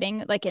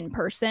setting, like in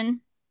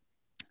person,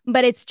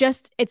 but it's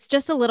just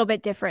a little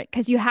bit different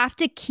because you have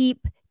to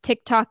keep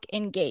TikTok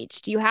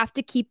engaged. You have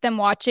to keep them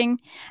watching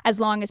as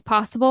long as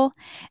possible.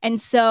 And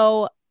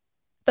so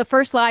the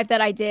first live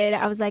that I did,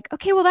 I was like,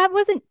 okay, well, that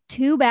wasn't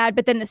too bad.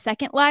 But then the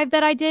second live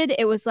that I did,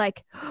 it was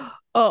like,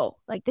 oh,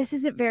 like this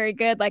isn't very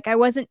good. Like I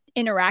wasn't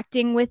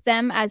interacting with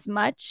them as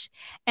much.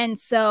 And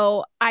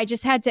so I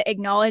just had to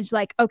acknowledge,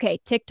 like, okay,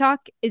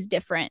 TikTok is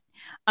different.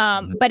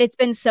 Mhm. But it's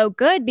been so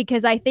good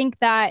because I think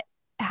that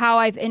how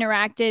I've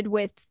interacted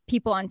with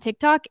people on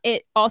TikTok,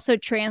 it also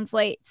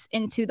translates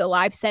into the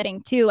live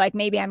setting too. Like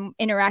maybe I'm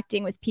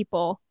interacting with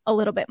people a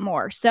little bit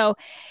more. So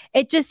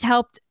it just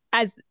helped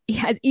as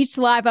each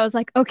live I was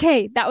like,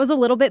 okay, that was a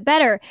little bit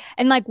better.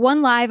 And like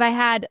one live I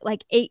had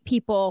like 8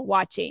 people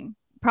watching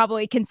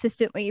probably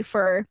consistently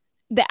for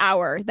the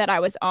hour that I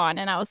was on.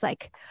 And I was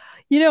like,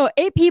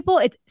 8 people,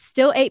 it's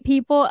still 8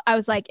 people. I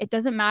was like, it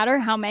doesn't matter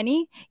how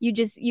many,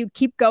 you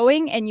keep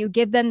going and you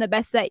give them the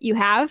best that you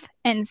have.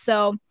 And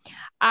so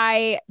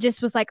I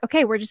just was like,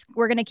 okay,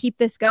 we're gonna keep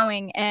this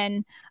going.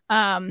 And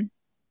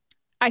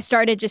I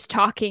started just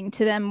talking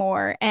to them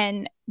more,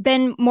 and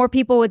then more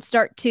people would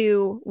start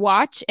to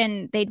watch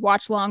and they'd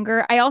watch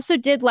longer. I also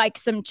did like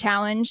some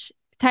challenge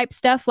type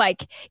stuff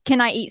like, can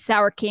I eat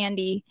sour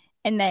candy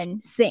and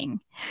then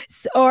sing?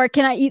 Or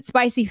can I eat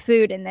spicy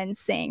food and then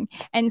sing?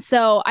 And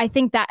so I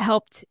think that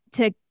helped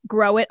to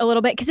grow it a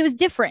little bit because it was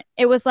different.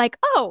 It was like,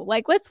 oh,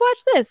 like let's watch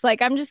this.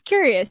 Like I'm just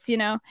curious.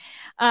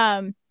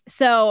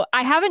 So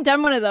I haven't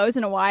done one of those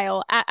in a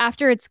while.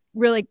 After it's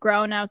really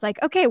grown, I was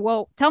like, okay,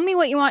 well, tell me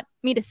what you want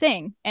me to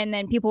sing, and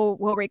then people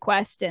will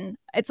request, and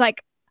it's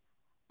like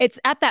it's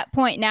at that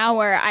point now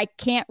where I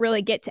can't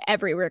really get to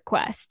every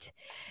request.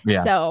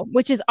 Yeah. So,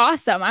 which is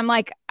awesome. I'm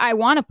like, I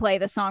want to play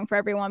the song for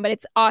everyone, but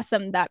it's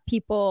awesome that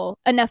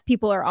enough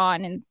people are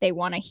on and they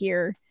want to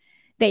hear,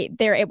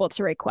 they're able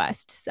to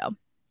request. So,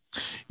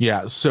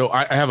 Yeah. So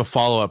I have a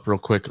follow up real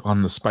quick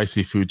on the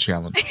spicy food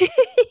challenge.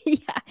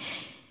 yeah.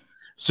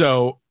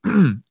 So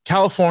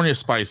California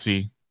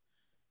spicy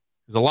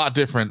is a lot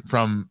different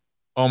from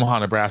Omaha,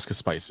 Nebraska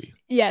spicy.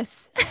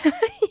 Yes.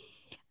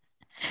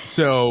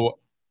 So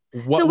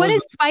So what was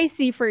is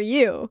spicy for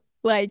you?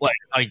 like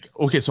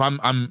okay, so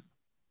I'm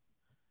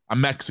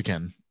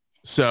Mexican.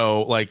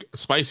 So like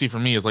spicy for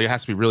me is like it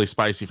has to be really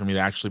spicy for me to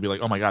actually be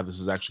like, oh my God, this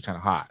is actually kind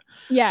of hot.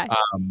 Yeah.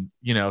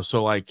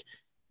 So like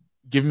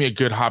give me a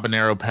good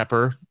habanero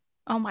pepper.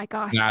 Oh my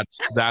gosh.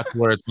 That's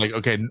where it's like,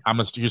 okay,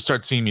 you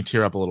start seeing me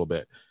tear up a little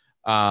bit.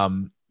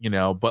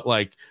 But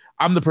like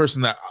I'm the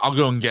person that I'll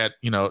go and get,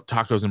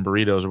 tacos and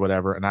burritos or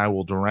whatever, and I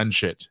will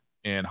drench it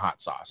in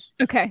hot sauce.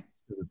 Okay.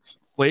 It's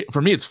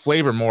for me, it's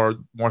flavor more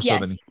so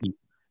than Yes. heat.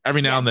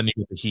 Every now and then you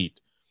get the heat.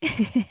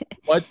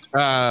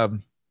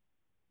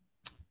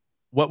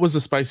 What was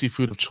the spicy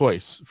food of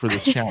choice for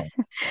this challenge?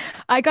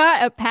 I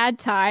got a pad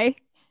thai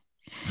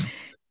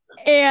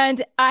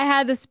and I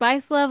had the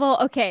spice level.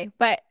 Okay,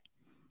 but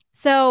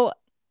so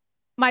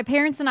my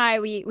parents and I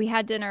we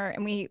had dinner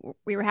and we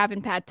were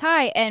having pad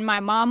thai, and my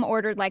mom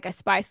ordered like a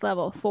spice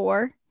level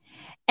 4,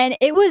 and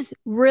it was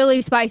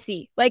really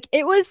spicy. Like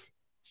it was,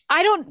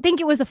 I don't think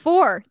it was a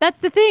 4. That's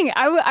the thing.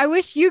 I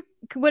wish you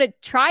would have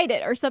tried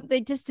it or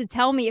something just to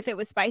tell me if it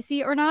was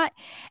spicy or not.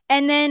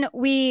 And then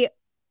we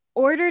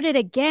ordered it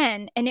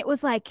again, and it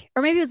was like,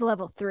 or maybe it was a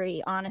level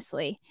 3,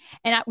 honestly.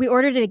 And we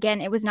ordered it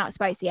again. It was not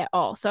spicy at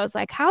all. So I was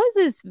like, how is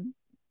this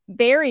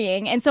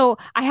varying. And so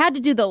I had to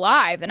do the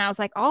live, and I was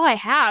like, all I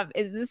have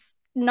is this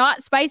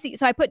not spicy.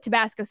 So I put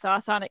Tabasco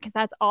sauce on it because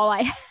that's all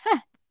I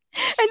had.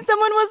 And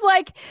someone was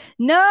like,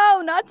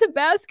 no, not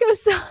Tabasco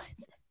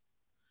sauce.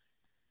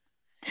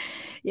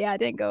 Yeah, it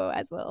didn't go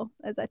as well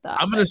as I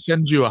thought. I'm gonna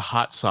send you a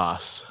hot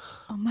sauce.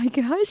 Oh my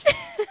gosh.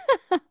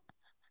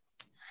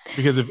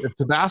 Because if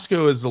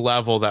Tabasco is the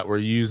level that we're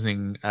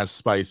using as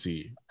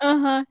spicy,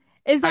 Uh-huh.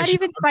 Is that actually,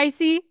 even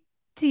spicy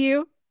to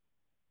you?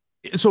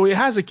 so it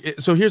has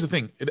a. So here's the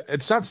thing: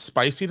 it's not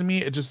spicy to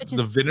me. It It's just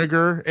the just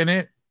vinegar in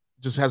it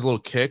just has a little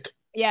kick.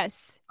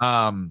 yes.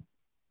 Um.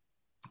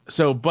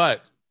 So,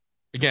 but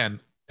again,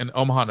 in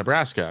Omaha,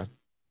 Nebraska,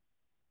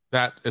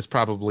 that is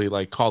probably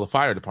like call the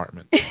fire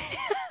department.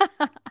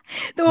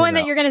 The You one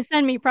that know. you're gonna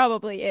send me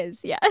probably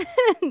is, yeah.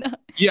 No.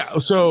 Yeah.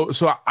 So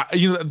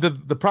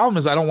the problem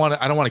is I don't want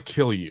to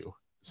kill you.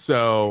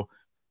 So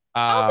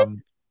I'll um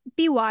just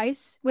be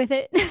wise with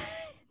it.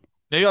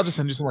 maybe I'll just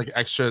send you some like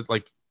extra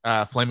like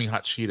flaming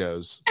hot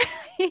Cheetos.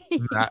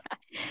 And Yeah, that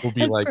will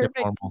be that's like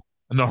perfect.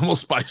 a normal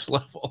spice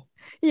level.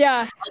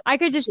 Yeah, I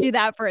could just So do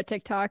that for a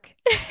TikTok.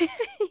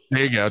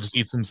 there you go. Just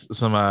eat some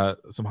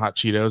hot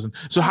Cheetos. And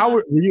so how Uh,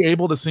 were you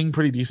able to sing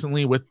pretty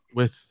decently with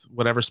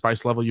whatever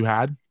spice level you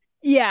had?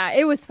 yeah,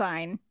 it was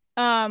fine.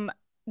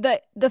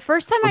 The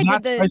first time But I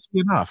not did the spicy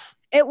enough.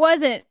 it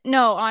wasn't.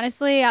 No,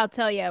 honestly, I'll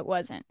tell you, it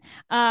wasn't.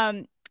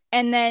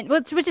 And then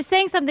which is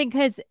saying something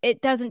because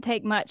it doesn't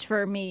take much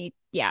for me.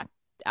 Yeah,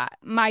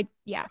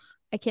 yeah,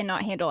 I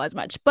cannot handle as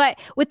much. But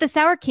with the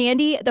sour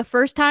candy, the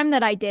first time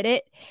that I did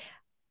it,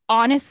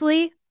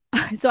 honestly,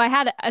 so I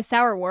had a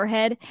sour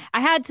warhead.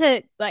 I had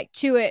to like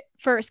chew it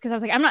first because I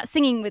was like, I'm not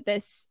singing with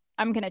this.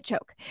 I'm gonna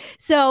choke.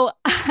 So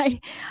I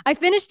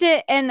finished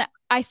it and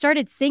I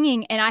started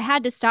singing and I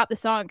had to stop the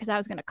song because I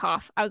was gonna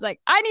cough. I was like,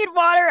 I need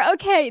water.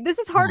 Okay, this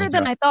is Oh my harder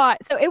than god. I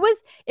thought. So it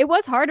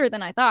was harder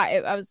than I thought.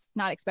 I was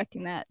not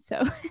expecting that.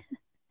 So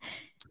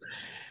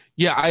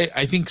Yeah,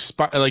 I think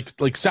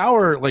like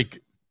sour like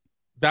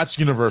that's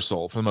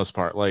universal for the most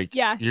part. Like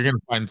yeah, you're gonna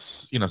find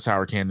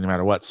sour candy no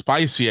matter what.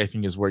 Spicy, I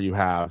think, is where you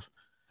have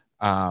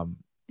some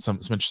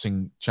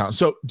interesting challenge.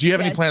 So, do you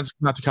have any yes. plans to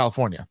come out to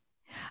California?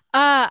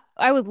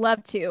 I would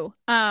love to.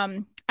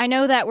 I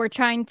know that we're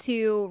trying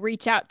to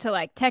reach out to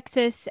like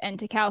Texas and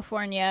to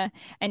California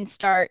and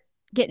start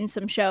getting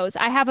some shows.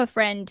 I have a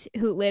friend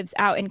who lives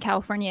out in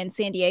California in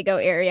San Diego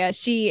area.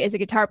 She is a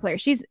guitar player.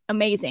 She's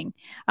amazing.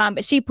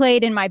 But she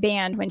played in my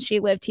band when she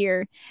lived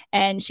here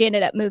and she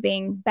ended up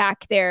moving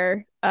back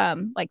there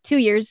like 2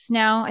 years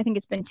now. I think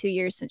it's been 2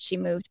 years since she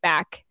moved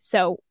back.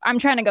 So I'm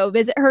trying to go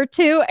visit her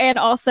too and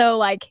also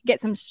like get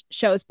some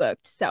shows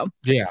booked. So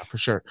Yeah, for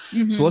sure. So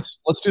mhm.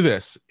 let's do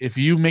this. If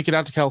you make it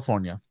out to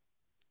California,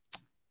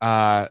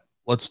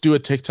 let's do a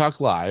TikTok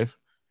live,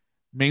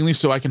 mainly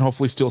so I can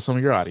hopefully steal some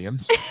of your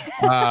audience.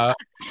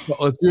 But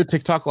let's do a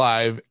TikTok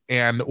live,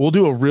 and we'll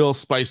do a real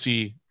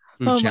spicy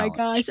food Oh my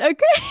gosh. challenge.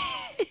 Okay.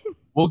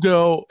 We'll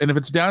go, and if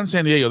it's down in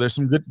San Diego, there's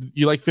some good.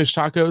 You like fish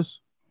tacos?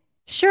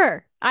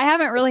 Sure. I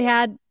haven't really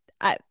had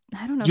I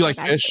don't know Do if you I've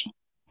like fish? actually.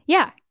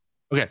 Yeah.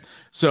 Okay,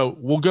 so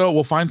we'll go.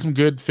 We'll find some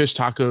good fish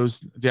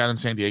tacos down in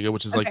San Diego,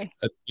 which is like Okay.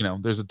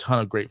 there's a ton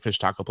of great fish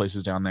taco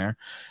places down there.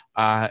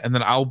 And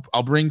then I'll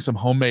bring some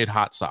homemade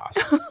hot sauce.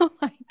 Oh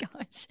my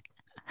gosh.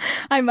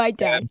 I might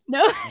die. And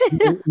No.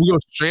 we'll go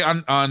straight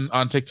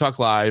on TikTok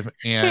live,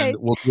 and Okay.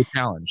 we'll do a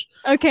challenge.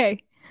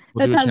 Okay.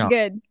 We'll That do a sounds challenge,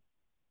 good.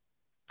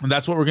 and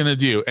that's what we're gonna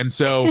do. And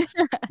so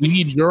we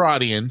need your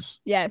audience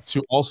Yes.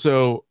 to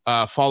also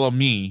follow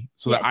me,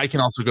 so that I Yes. can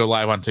also go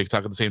live on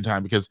TikTok at the same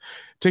time because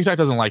TikTok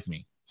doesn't like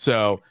me.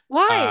 So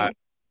Why?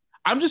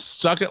 I'm just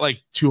stuck at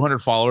like 200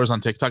 followers on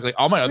TikTok. Like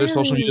all my other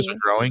social medias are Really?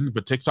 growing,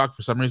 but TikTok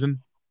for some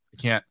reason I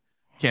can't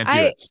do I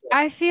it. So,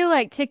 I feel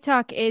like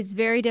TikTok is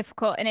very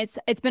difficult and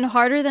it's been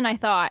harder than I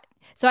thought.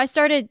 So I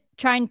started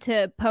trying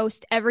to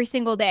post every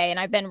single day and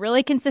I've been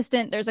really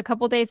consistent. There's a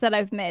couple days that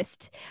I've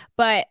missed,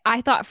 but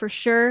I thought for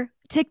sure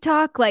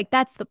TikTok like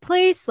that's the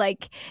place,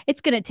 like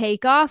it's going to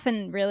take off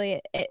and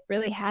really it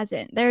really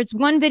hasn't. There's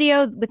one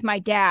video with my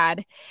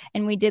dad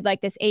and we did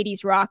like this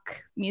 80s rock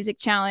music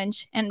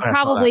challenge and I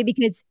saw that. probably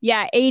because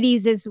yeah,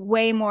 80s is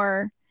way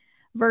more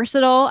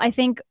versatile, I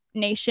think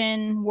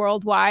nation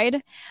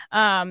worldwide.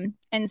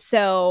 And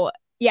so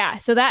yeah,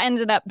 so that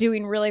ended up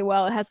doing really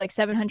well. It has like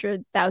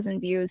 700,000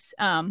 views.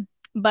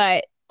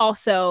 But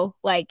also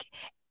like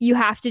you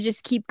have to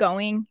just keep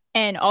going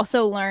and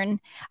also learn.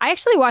 I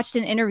actually watched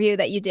an interview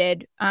that you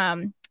did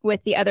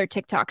with the other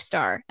TikTok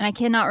star, and I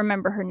cannot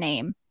remember her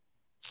name.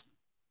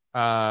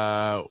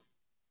 Uh,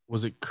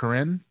 was it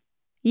Corinne?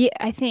 Yeah,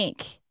 I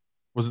think.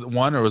 Was it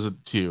one or was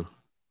it two?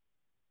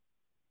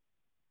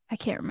 I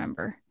can't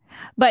remember.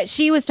 But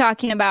she was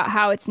talking about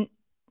how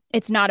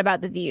it's not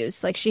about the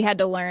views. Like she had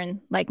to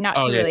learn like not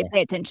Oh to yeah, really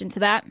pay attention to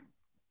that.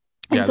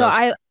 And yeah. so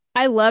That's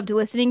I loved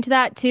listening to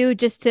that too,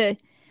 just to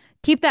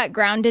keep that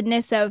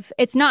groundedness of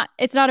it's not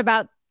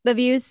about the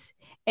views.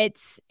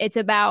 It's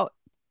about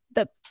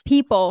the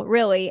people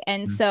really.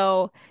 And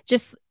so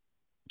just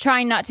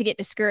trying not to get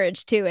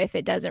discouraged too if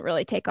it doesn't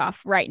really take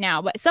off right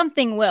now, but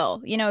something will,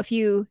 if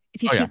you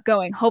Oh yeah. keep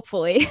going,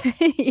 hopefully.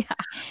 Yeah.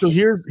 So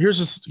here's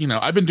just,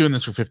 I've been doing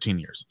this for 15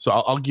 years. So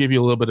I'll give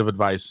you a little bit of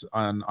advice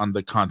on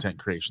the content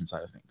creation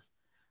side of things.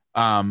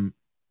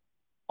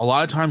 A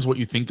lot of times what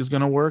you think is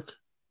going to work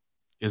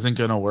isn't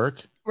going to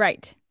work.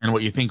 Right. And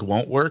what you think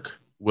won't work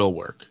will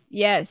work.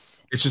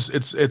 Yes. It's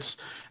just it's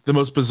the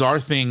most bizarre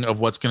thing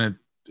of what's going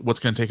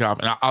to take off.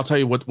 And I'll tell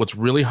you what's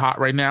really hot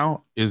right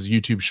now is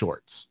YouTube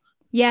Shorts.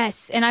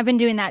 Yes, and I've been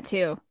doing that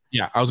too.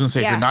 Yeah, I was going to say,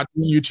 if Yeah. you're not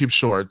doing YouTube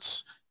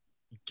Shorts,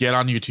 get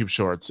on YouTube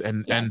Shorts.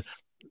 And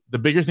Yes. the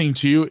bigger thing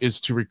too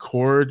is to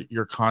record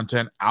your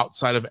content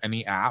outside of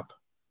any app.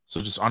 So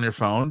just on your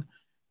phone,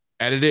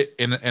 edit it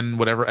in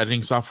whatever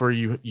editing software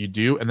you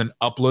do, and then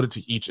upload it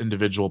to each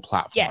individual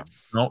platform.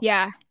 Yes.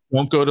 Yeah.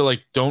 Don't go to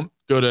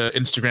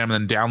Instagram and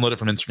then download it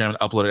from Instagram and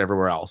upload it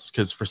everywhere else.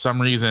 Because for some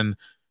reason,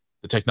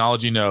 the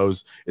technology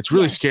knows. It's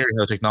really scary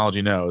how the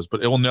technology knows,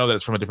 but it will know that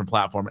it's from a different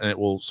platform and it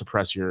will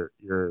suppress your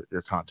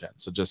content.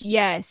 So just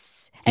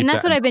yes, and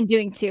that's what I've been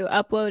doing too,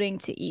 uploading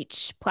to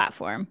each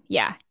platform.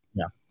 Yeah.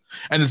 Yeah,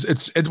 and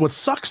it's what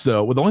sucks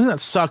though. The only thing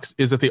that sucks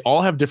is that they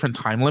all have different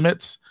time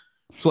limits.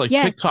 So like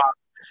TikTok,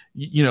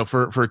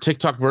 for a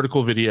TikTok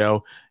vertical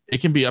video, it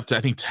can be up to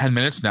I think 10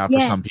 minutes now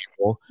for some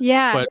people.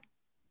 Yeah. But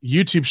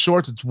YouTube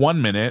Shorts, it's 1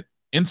 minute.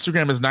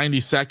 Instagram is 90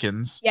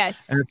 seconds.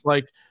 Yes. And it's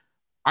like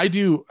I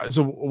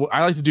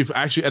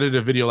actually edited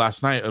a video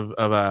last night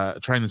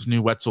of trying this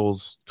new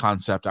Wetzel's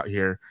concept out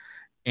here,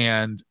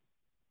 and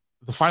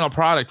the final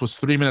product was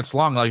 3 minutes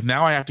long. Like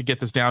now I have to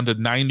get this down to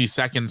 90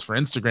 seconds for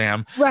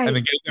Instagram, right, and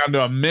then get it down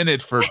to a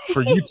minute for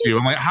YouTube.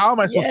 I'm like, how am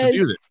I supposed to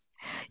do this?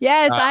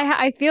 Yes,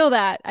 I feel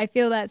that. I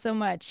feel that so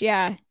much.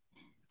 Yeah.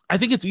 I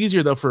think it's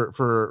easier though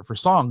for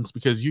songs,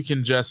 because you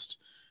can just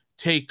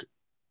take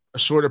a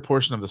shorter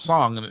portion of the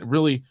song, and it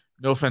really,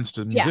 no offense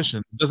to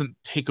musicians, it doesn't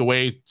take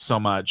away so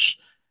much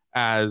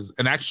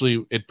and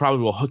actually it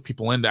probably will hook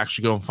people in to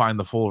actually go and find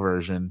the full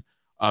version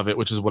of it,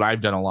 which is what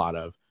I've done a lot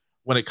of.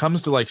 When it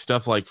comes to like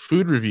stuff like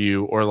food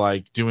review or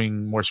like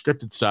doing more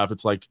scripted stuff,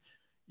 it's like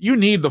you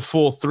need the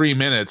full 3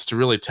 minutes to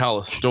really tell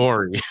a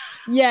story.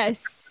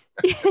 Yes.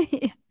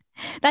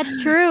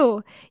 That's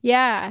true.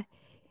 Yeah.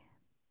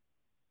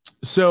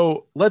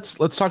 So let's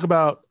talk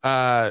about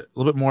a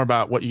little bit more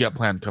about what you got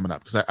planned coming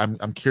up, because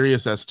I'm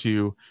curious as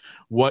to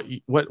what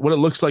it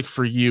looks like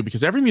for you,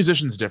 because every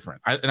musician's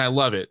different. And I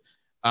love it.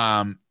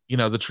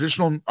 The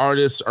traditional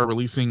artists are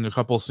releasing a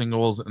couple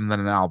singles and then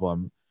an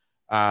album.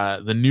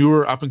 The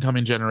newer up and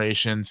coming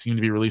generation seem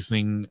to be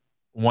releasing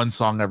one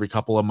song every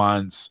couple of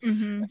months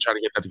and try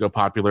to get that to go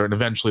popular, and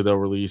eventually they'll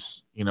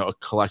release a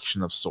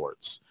collection of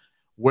sorts.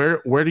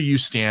 Where do you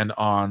stand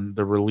on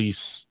the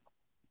release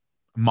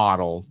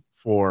model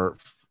for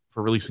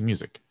releasing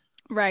music?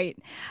 Right.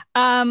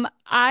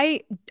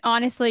 I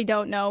honestly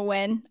don't know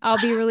when I'll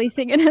be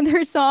releasing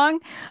another song.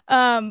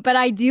 But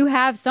I do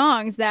have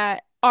songs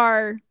that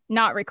are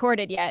not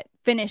recorded yet,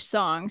 finished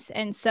songs.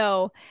 And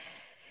so,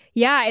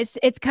 yeah,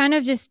 it's kind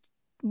of just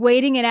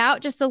waiting it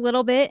out just a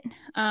little bit,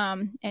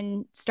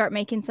 and start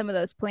making some of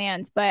those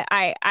plans. But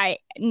I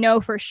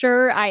know for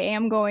sure I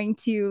am going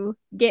to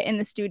get in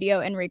the studio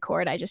and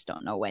record. I just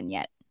don't know when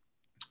yet.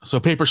 So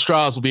Paper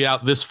Straws will be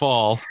out this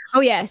fall.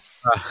 Oh,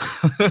 yes.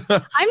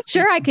 I'm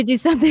sure I could do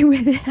something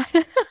with it.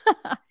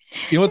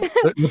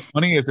 What's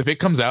funny is if it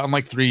comes out in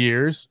like 3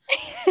 years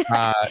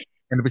and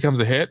it becomes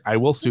a hit, I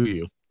will sue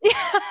you.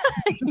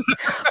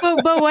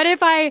 but what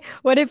if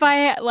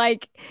I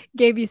like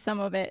gave you some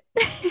of it?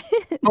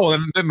 Oh,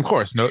 then of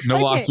course, no okay.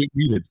 lawsuit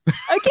needed.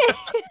 Okay.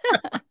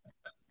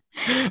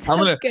 I'm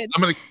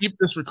gonna keep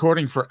this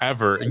recording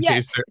forever in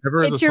case there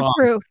ever is a song. It's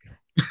your proof.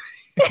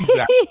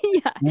 Exactly.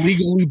 Yeah.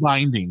 Legally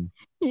binding.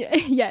 Yeah.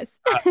 Yes.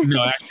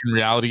 No, in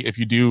reality, if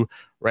you do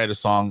write a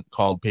song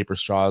called Paper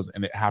Straws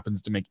and it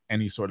happens to make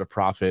any sort of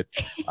profit,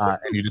 and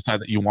you decide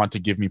that you want to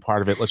give me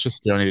part of it, let's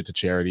just donate it to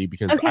charity,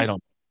 because I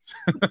don't.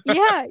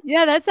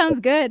 yeah, that sounds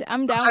good.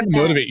 I'm down. I'm trying to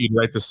motivate you to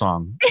write the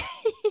song.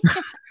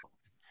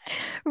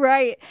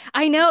 Right.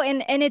 I know,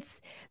 and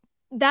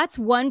that's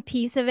one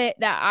piece of it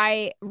that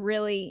I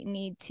really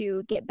need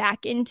to get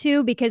back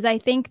into, because I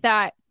think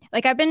that,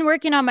 like, I've been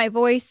working on my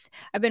voice,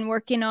 I've been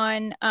working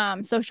on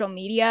social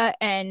media,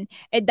 and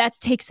that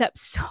takes up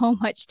so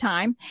much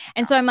time.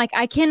 And so I'm like,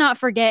 I cannot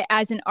forget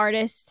as an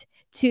artist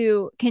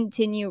to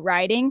continue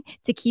writing,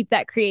 to keep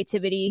that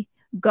creativity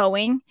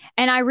going.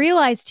 And I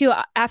realized too,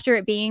 after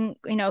it being,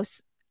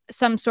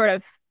 some sort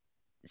of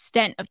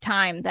stint of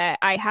time that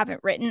I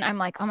haven't written, I'm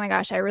like, oh my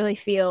gosh, I really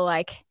feel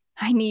like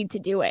I need to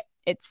do it.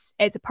 It's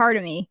a part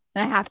of me,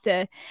 and I have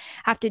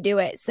to do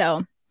it.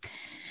 So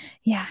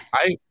yeah.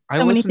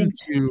 I listened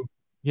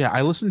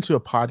to a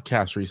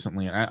podcast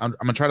recently, and I'm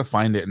gonna try to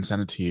find it and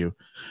send it to you.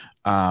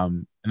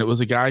 And it was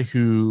a guy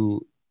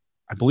who,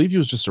 I believe he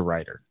was just a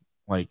writer.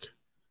 Like,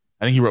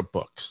 I think he wrote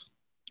books.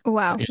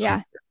 Wow.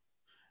 Yeah.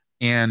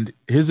 And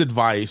his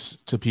advice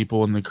to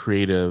people in the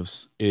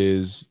creatives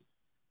is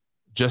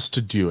just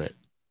to do it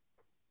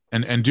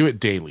and do it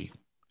daily.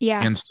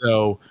 Yeah. And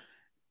so,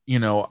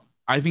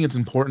 I think it's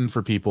important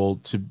for people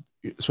to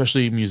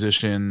especially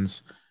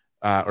musicians,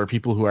 or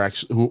people who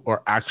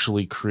are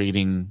actually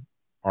creating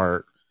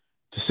art,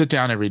 to sit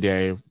down every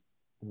day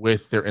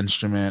with their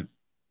instrument.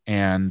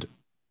 And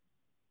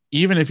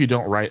even if you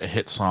don't write a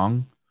hit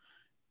song,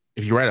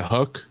 if you write a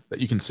hook that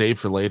you can save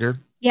for later,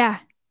 Yeah.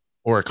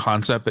 or a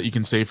concept that you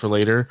can save for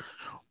later,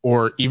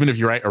 or even if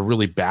you write a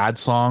really bad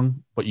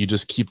song but you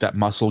just keep that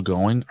muscle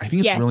going, I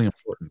think it's really Yes.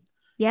 important.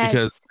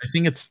 Because Yes. I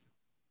think it's,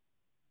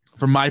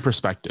 from my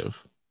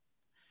perspective,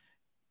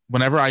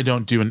 whenever I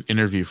don't do an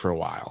interview for a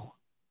while,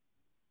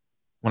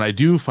 when I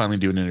do finally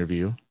do an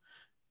interview,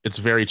 it's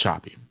very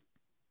choppy.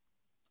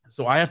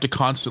 So I have to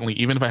constantly,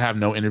 even if I have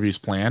no interviews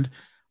planned,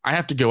 I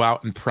have to go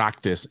out and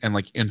practice and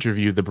like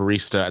interview the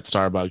barista at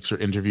Starbucks, or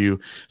interview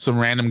some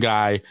random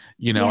guy,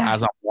 Yeah.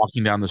 as I'm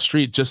walking down the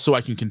street, just so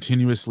I can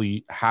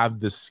continuously have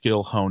this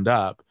skill honed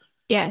up.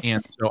 And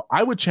Yes. so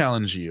I would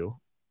challenge you,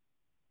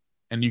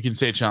 and you can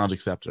say challenge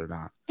accepted or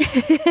not,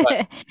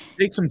 but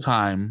take some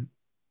time,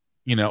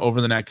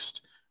 over the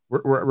next,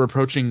 we're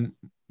approaching,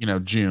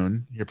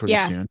 June here pretty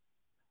Yeah. soon,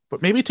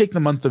 but maybe take the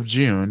month of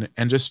June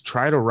and just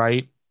try to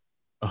write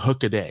a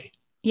hook a day,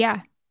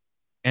 Yeah.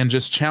 and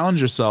just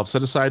challenge yourself.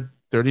 Set aside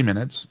 30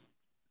 minutes.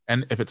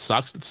 And if it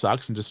sucks, it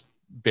sucks, and just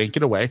bank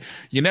it away.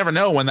 You never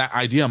know when that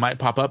idea might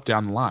pop up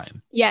down the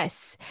line.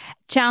 Yes.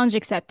 Challenge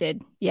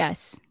accepted.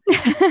 Yes.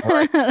 All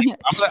right.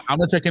 I'm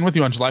gonna check in with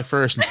you on July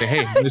 1st and say,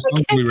 hey, this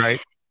sounds Okay. really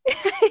right.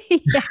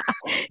 Yeah.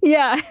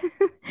 Yeah.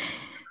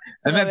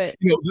 And Love then, it.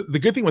 the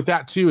good thing with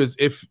that too is,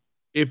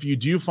 if you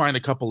do find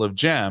a couple of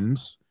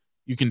gems,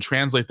 you can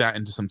translate that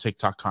into some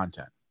TikTok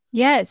content.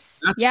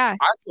 Yes. Yeah.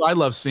 That's what I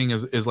love seeing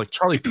is like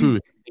Charlie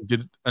Puth. He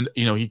did, and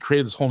he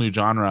created this whole new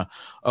genre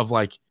of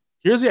like,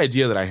 here's the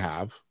idea that I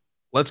have,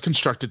 let's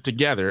construct it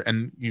together,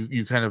 and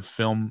you kind of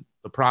film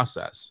the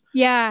process.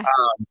 Yeah.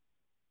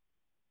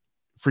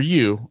 For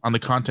you, on the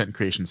content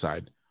creation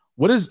side,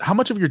 how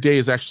much of your day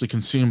is actually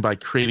consumed by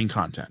creating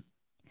content?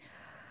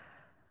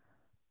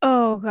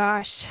 Oh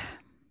gosh.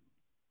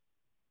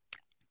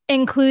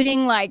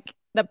 Including like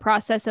the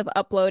process of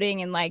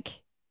uploading and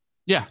like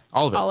Yeah,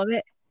 all of it. all of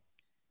it.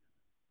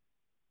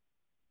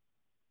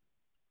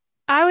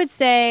 I would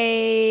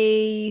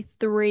say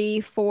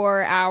 3,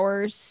 4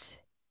 hours,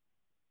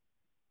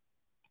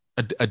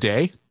 A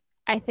day?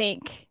 I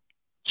think.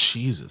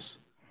 Jesus.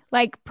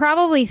 Like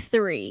probably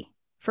three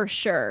for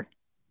sure.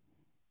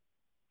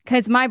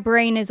 Because my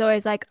brain is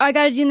always like, oh, I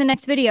got to do the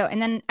next video.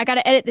 And then I got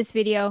to edit this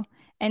video.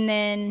 And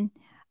then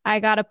I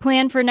got to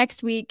plan for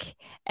next week.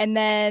 And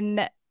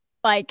then,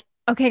 like,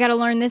 okay, I got to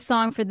learn this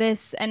song for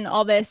this and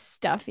all this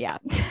stuff. Yeah.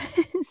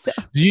 So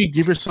Do you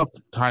give yourself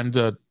time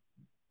to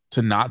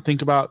not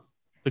think about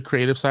the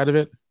creative side of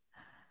it?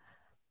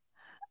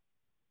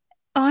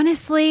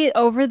 honestly,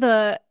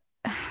 I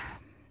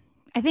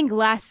think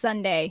last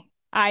Sunday,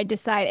 I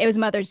decided it was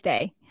Mother's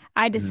Day.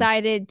 I Mhm.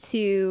 decided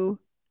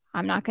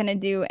I'm not going to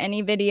do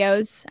any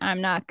videos. I'm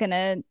not going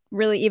to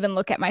really even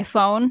look at my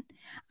phone.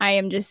 I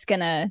am just going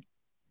to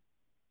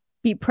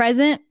be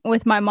present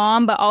with my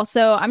mom, but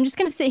also I'm just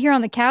going to sit here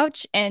on the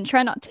couch and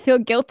try not to feel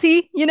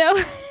guilty?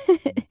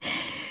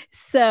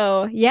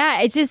 So,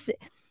 yeah, it's just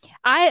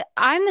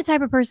I'm the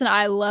type of person,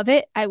 I love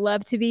it. I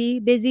love to be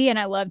busy and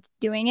I love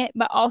doing it,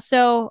 but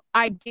also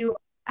I do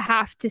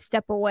have to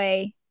step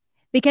away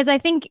because I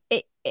think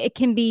it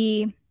can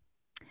be,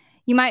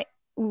 you might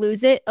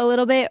lose it a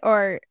little bit,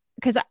 or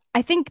because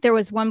I think there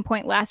was one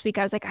point last week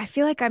I was like, I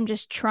feel like I'm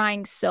just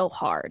trying so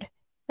hard.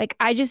 Like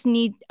I just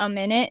need a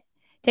minute,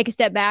 take a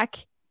step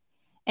back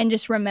and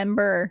just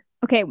remember,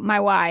 okay, my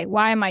why.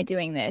 Why am I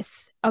doing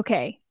this?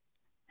 Okay,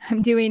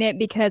 I'm doing it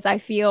because I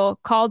feel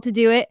called to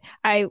do it.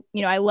 I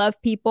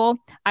love people.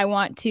 I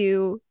want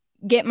to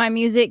get my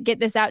music, get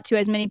this out to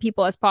as many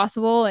people as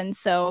possible. And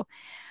so,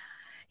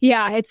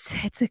 yeah,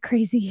 it's a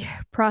crazy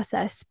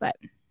process, but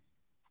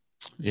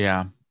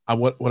Yeah.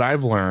 What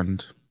I've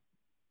learned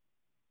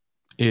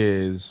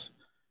is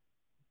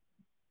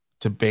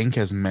to bank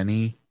as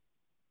many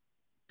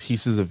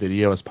pieces of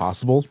video as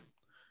possible,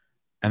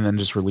 and then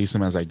just release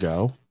them as I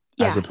go,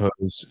 as yeah,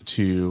 opposed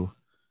to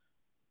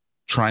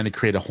trying to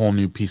create a whole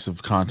new piece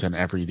of content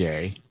every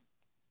day,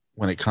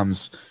 when it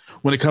comes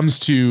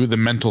to the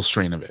mental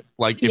strain of it.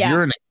 Like if yeah,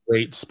 you're in a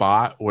great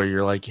spot where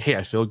you're like, hey,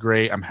 I feel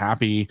great, I'm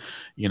happy,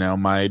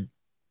 my,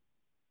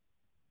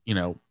 you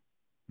know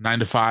 9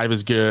 to 5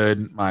 is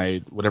good,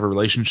 my whatever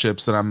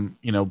relationships that I'm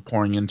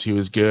pouring into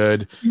is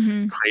good,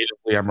 hmm,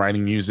 creatively I'm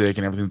writing music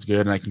and everything's good,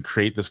 and I can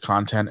create this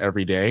content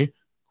every day,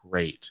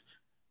 great.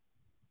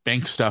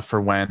 Bank stuff for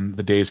when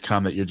the days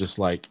come that you're just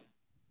like,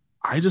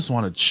 I just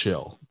want to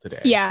chill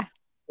today, yeah,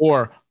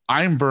 or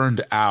I'm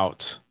burned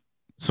out,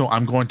 so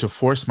I'm going to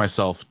force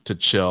myself to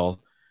chill.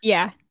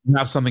 yeah, You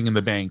have something in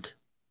the bank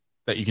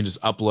that you can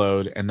just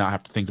upload and not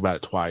have to think about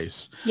it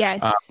twice.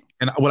 yes,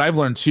 And what I've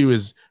learned too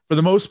is, for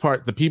the most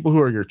part, the people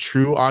who are your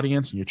true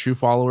audience and your true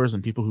followers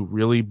and people who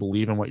really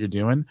believe in what you're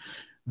doing,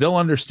 they'll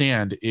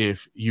understand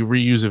if you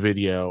reuse a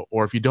video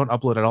or if you don't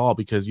upload at all,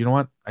 because you know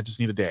what? I just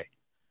need a day.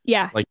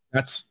 yeah, Like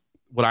that's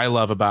what I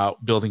love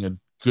about building a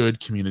good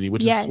community,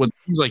 which is what it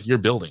yes. seems like you're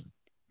building.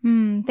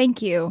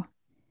 Thank you.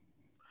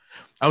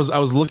 I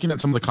was looking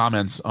at some of the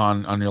comments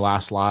on your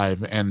last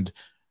live, and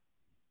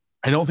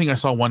I don't think I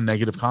saw one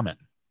negative comment.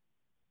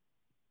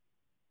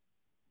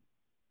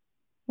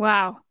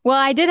 Wow. Well,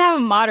 I did have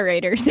a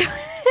moderator, so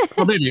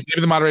Well, maybe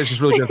the moderator's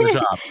just really good at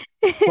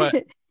their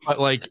job, but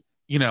like,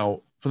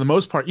 for the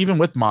most part, even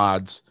with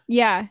mods,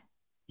 yeah.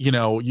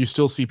 you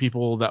still see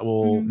people that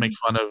will make Mhm.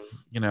 fun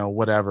of,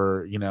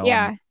 whatever, and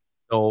Yeah.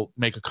 they'll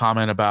make a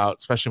comment about,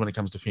 especially when it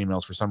comes to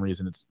females, for some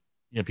reason, it's,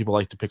 people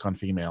like to pick on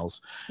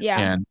females Yeah.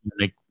 and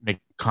make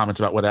comments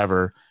about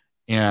whatever.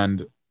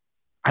 And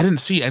I didn't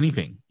see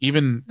anything,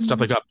 even stuff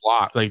Mhm. that got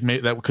blocked, like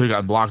that could have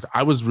gotten blocked.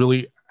 I was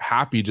really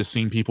happy just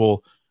seeing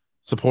people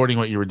supporting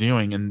what you were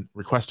doing and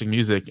requesting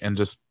music, and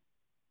just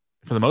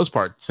for the most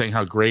part saying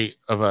how great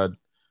of a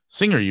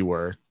singer you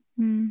were.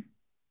 Mm.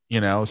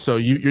 So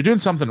you're doing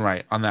something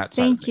right on that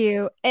side of Thank things.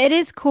 you. It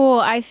is cool.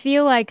 I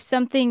feel like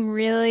something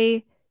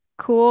really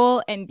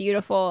cool and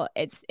beautiful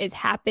is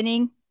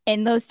happening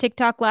in those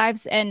TikTok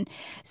lives. And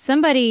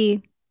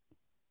somebody,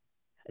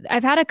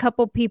 I've had a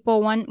couple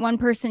people, one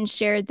person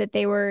shared that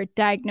they were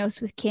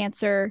diagnosed with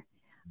cancer.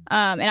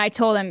 And I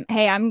told them,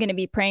 hey, I'm going to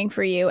be praying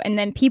for you. And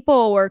then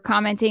people were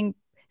commenting,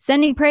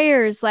 sending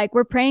prayers, like,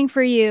 we're praying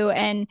for you.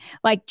 And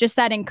like just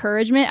that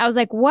encouragement. I was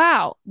like,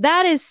 wow,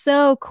 that is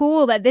so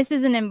cool that this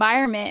is an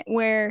environment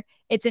where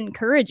it's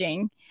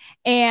encouraging.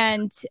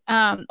 And,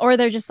 or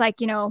they're just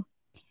like, and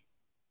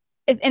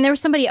there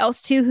was somebody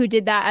else too who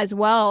did that as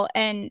well.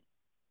 And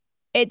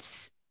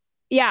it's,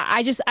 yeah,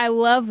 I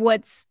love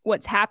what's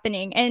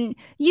happening. And,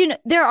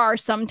 there are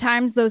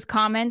sometimes those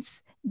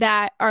comments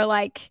that are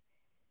like,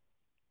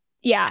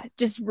 yeah,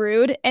 just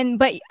rude.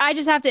 But I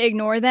just have to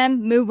ignore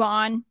them, move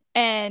on,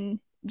 and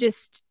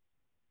just,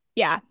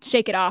 yeah,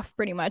 shake it off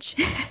pretty much.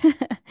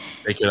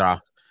 Take it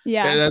off.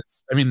 Yeah.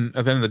 That's, I mean,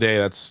 at the end of the day,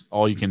 that's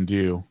all you can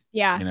do,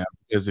 Yeah.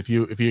 because if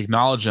you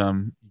acknowledge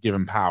them, you give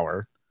them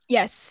power,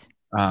 Yes.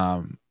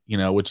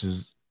 which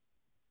is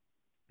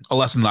a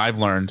lesson that I've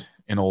learned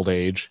in old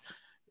age,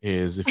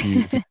 is if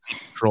you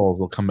trolls,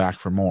 they'll come back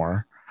for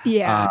more. Uh,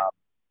 Yeah.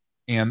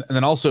 and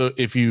then also,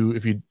 if you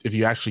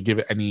actually give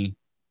it any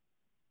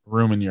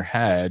room in your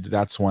head,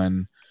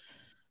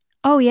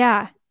 Oh,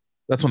 yeah.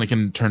 that's when it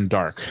can turn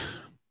dark.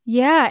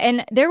 Yeah.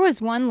 And there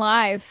was one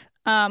live,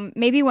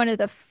 maybe one of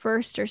the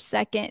first or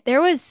second,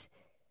 there was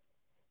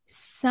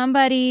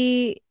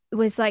somebody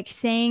was like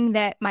saying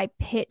that my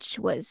pitch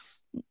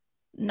was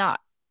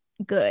not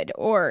good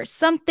or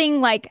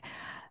something, like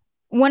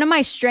one of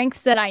my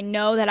strengths that I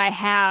know that I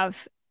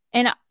have,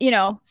 and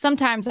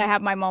sometimes I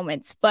have my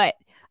moments, but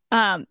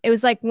it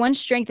was like one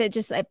strength that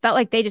just, I felt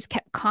like they just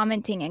kept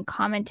commenting and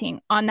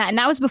commenting on that. And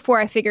that was before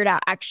I figured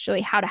out actually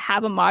how to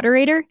have a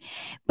moderator.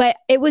 But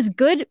it was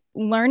good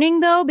learning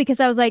though, because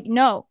I was like,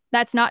 no,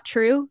 that's not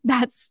true.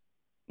 That's,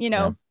 you Yeah.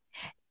 know,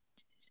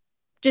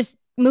 just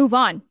move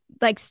on,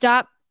 like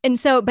stop. And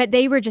so, but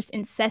they were just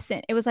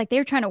incessant. It was like they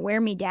were trying to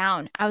wear me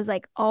down. I was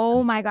like,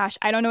 oh my gosh,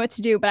 I don't know what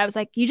to do. But I was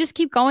like, you just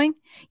keep going,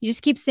 you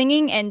just keep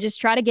singing, and just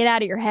try to get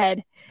out of your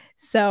head.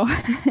 So,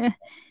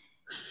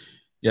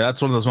 Yeah,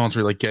 that's one of those moments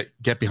where you're like,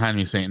 get behind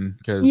me, Satan,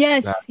 because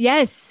yes,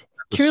 yes,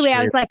 that's truly. I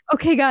straight. was like,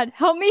 okay, God,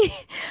 help me,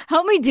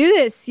 help me do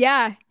this.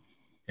 Yeah,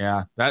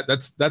 Yeah,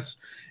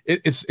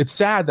 it's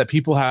sad that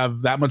people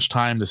have that much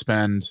time to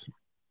spend,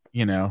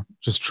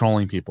 just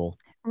trolling people.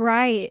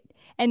 right.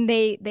 And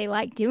they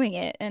like doing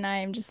it, and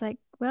I'm just like,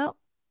 well,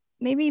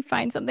 maybe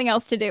find something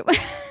else to do.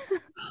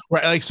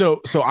 Right. Like,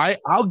 so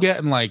I'll get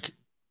in like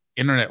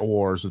internet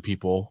wars with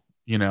people,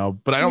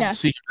 but I don't Yeah,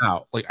 seek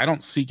out. Like, I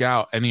don't seek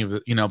out any of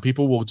the,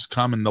 people will just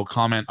come and they'll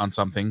comment on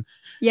something, and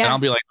yeah, I'll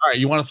be like, all right,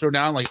 you want to throw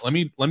down? Like, let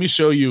me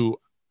show you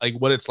like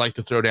what it's like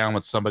to throw down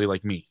with somebody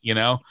like me, like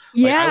I will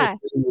yeah. tear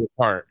you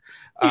apart.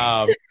 But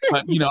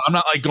I'm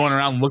not like going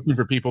around looking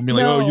for people and being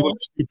like, oh, you look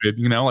No, stupid,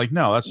 like,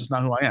 no, that's just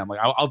not who I am. Like,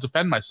 I'll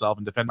defend myself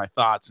and defend my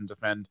thoughts and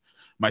defend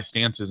my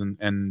stances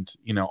and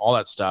all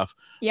that stuff.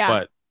 yeah.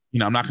 But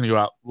I'm not going to go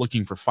out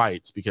looking for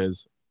fights,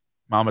 because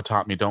mama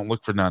taught me, don't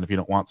look for none if you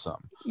don't want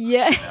some.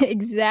 Yeah,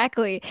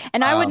 exactly.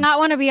 And I would Um, not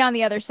want to be on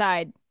the other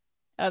side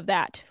of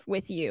that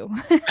with you.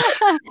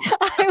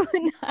 I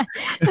would not.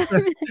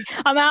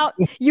 I'm out.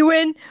 You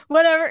win.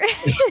 Whatever.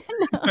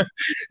 No.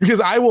 because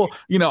I will,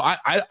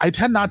 I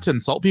tend not to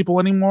insult people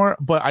anymore,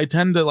 but I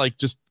tend to like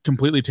just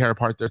completely tear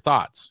apart their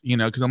thoughts,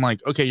 because I'm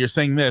like, okay, you're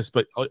saying this,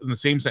 but in the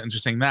same sentence, you're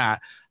saying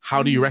that.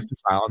 How do you Mhm.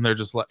 reconcile? And they're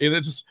just like, it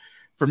just,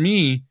 for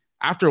me,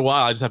 after a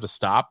while, I just have to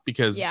stop,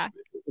 because Yeah.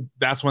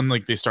 that's when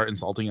like they start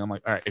insulting. I'm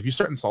like, all right, if you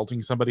start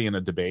insulting somebody in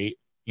a debate,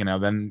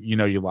 then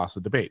you lost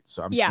the debate.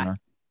 So I'm just Yeah. gonna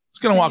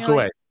Then walk you're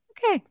like,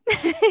 away.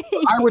 okay.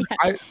 I would,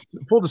 Yeah. I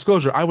full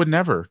disclosure, I would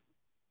never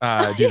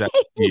do that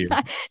to you.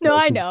 Yeah. No, So,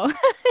 I 'cause know.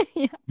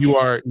 Yeah. you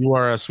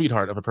are a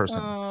sweetheart of a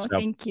person. Oh, So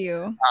thank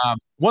you.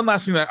 one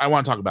last thing that I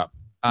want to talk about,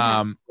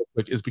 Okay. real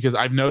quick, is because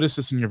I've noticed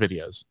this in your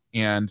videos,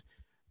 and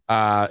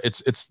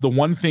it's the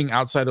one thing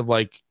outside of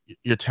like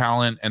your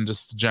talent and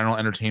just general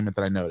entertainment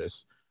that I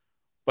notice.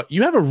 But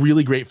you have a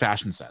really great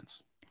fashion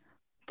sense.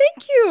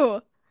 Thank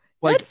you.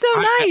 Like That's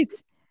so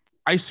nice.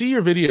 I see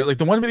your video, like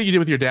the one video you did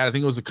with your dad. I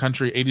think it was a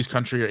country, 80s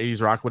country or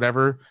 80s rock,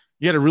 whatever.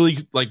 You had a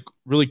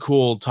really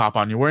cool top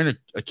on. You're wearing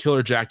a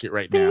killer jacket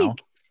right now.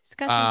 Thanks. It's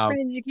got some Um,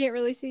 fringe. You can't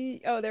really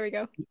see. Oh, there we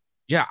go.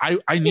 yeah,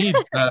 I need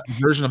a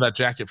version of that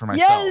jacket for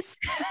myself. Yes.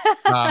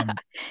 Um,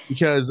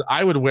 because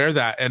I would wear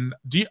that. And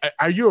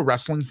are you a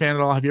wrestling fan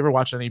at all? Have you ever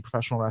watched any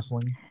professional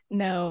wrestling?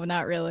 No,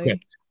 not Okay.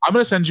 really. I'm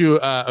gonna send you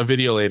a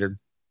video later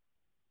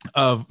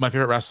of my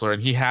favorite wrestler,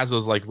 and he has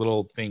those like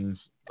little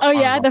things Oh on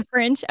his yeah, arm. the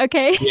fringe.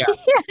 Okay. Yeah.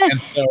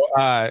 And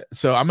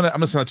so I'm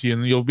gonna send that to you,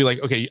 and you'll be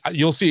like, okay,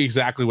 you'll see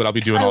exactly what I'll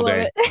be doing I all love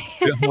day. it.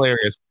 It's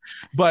hilarious.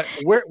 But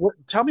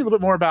tell me a little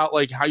bit more about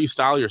like how you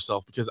style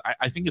yourself, because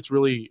I think it's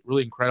really,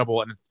 really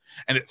incredible,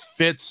 and it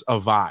fits a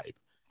vibe.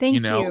 Thank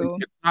You know, you.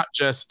 it's not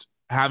just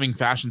having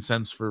fashion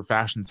sense for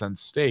fashion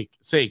sense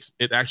sakes.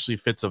 It actually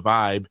fits a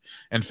vibe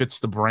and fits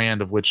the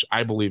brand of which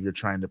I believe you're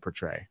trying to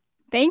portray.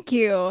 Thank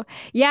you.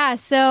 Yeah,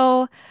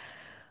 so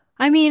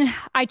I mean,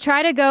 I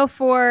try to go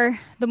for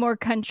the more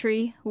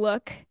country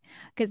look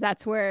because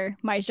that's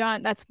my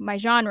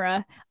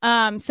genre.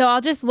 So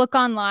I'll just look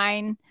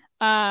online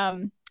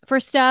for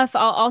stuff.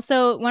 I'll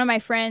also one of my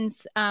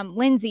friends,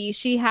 Lindsay,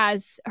 she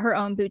has her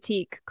own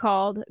boutique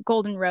called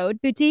Golden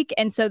Road Boutique,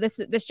 and so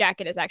this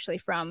jacket is actually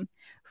from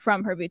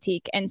her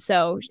boutique, and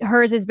so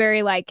hers is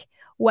very like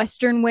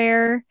Western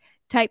wear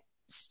type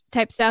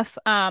type stuff.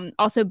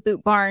 Also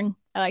Boot Barn.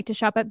 I like to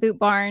shop at Boot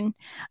Barn.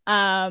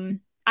 I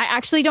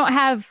actually don't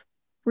have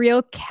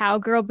real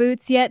cowgirl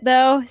boots yet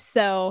though,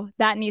 so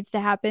that needs to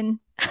happen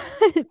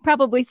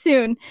probably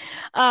soon.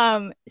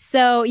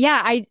 So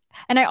yeah, I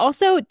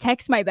also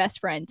text my best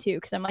friend too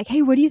because I'm like,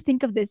 hey, what do you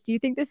think of this? Do you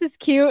think this is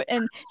cute?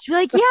 And she'll be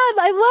like, yeah,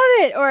 I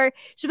love it. Or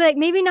she'll be like,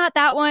 maybe not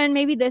that one,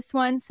 maybe this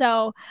one.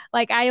 So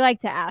like I like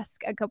to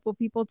ask a couple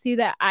people too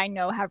that I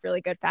know have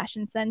really good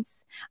fashion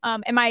sense.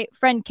 And my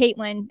friend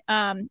Kaylyn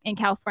in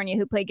California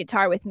who played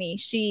guitar with me,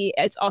 she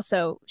has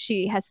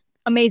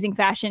amazing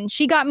fashion.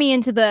 She got me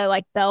into the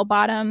like bell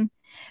bottom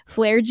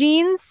flare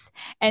jeans.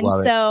 And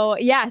Love it. so,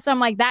 yeah, so I'm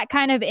like, that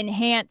kind of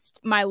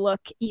enhanced my look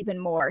even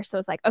more. So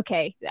it's like,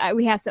 okay,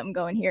 we have something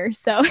going here.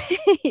 So,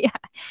 yeah.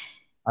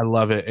 I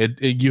love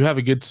it. You have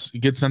a good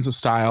sense of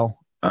style,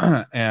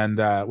 and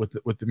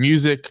with the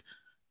music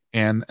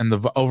and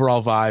the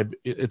overall vibe,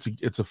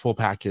 it's a full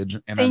package.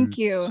 And Thank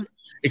you.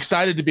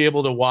 Excited to be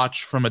able to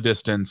watch from a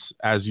distance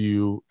as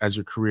your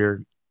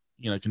career,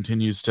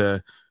 continues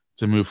to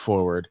move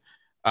forward.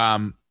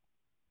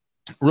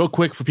 Real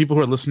quick for people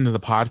who are listening to the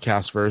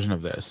podcast version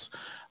of this,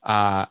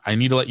 I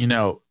need to let you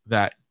know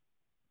that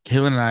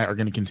Kaylyn and I are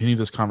going to continue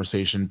this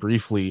conversation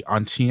briefly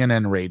on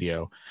TNN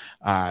Radio.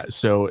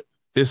 So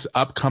this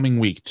upcoming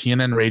week,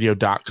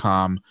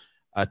 tnnradio.com,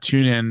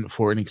 tune in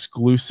for an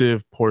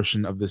exclusive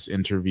portion of this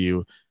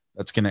interview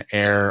that's going to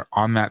air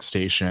on that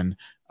station.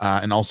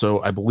 And also,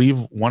 I believe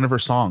one of her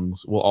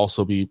songs will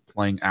also be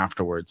playing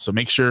afterwards. So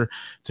make sure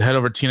to head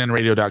over to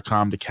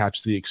tnnradio.com to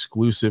catch the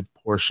exclusive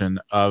portion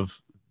of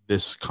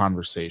this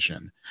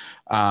conversation.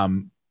 We're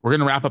going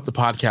to wrap up the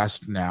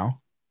podcast now.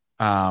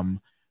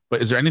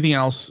 But is there anything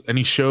else,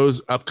 any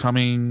shows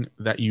upcoming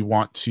that you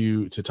want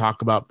to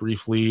talk about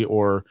briefly?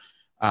 Or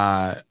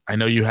I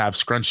know you have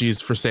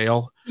scrunchies for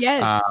sale.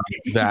 Yes.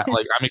 That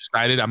like I'm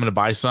excited. I'm going to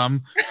buy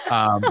some.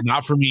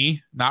 Not for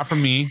me.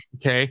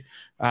 Okay.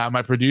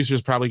 My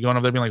producer's probably going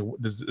over there being like,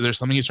 is there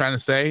something he's trying to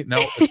say? No,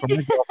 it's for my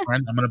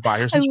girlfriend. I'm going to buy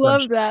her some I scrunchies.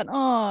 love that.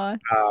 Aw.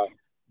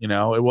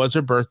 It was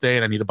her birthday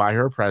and I need to buy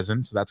her a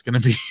present. So that's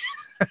going to be,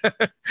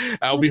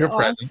 that'll be her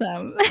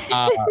awesome.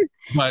 present.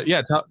 But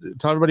yeah, tell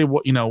everybody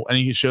what,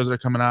 any shows that are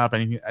coming up,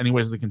 any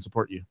ways they can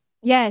support you.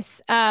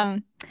 Yes.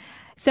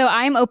 So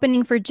I'm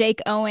opening for Jake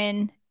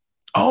Owen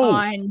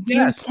on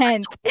June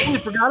 10th. I totally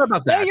forgot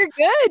about that. No, you're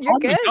good. You're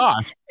good.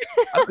 My gosh.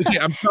 Okay,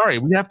 I'm sorry.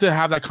 We have to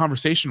have that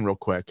conversation real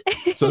quick.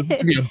 So it's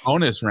going to be a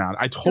bonus round.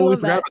 I totally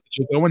forgot about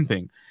the Jake Owen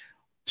thing.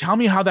 Tell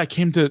me how that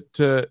came to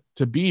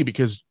be,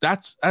 because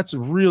that's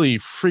really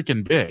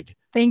freaking big.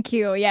 Thank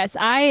you. Yes,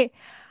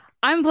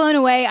 I'm blown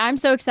away. I'm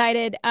so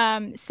excited.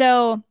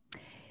 So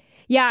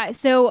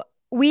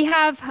we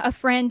have a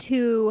friend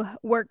who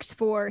works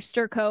for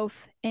Stir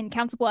Cove in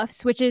Council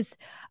Bluffs, which is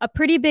a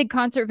pretty big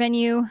concert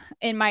venue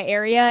in my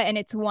area, and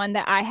it's one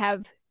that I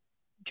have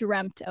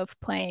dreamt of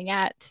playing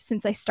at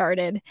since I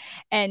started.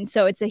 And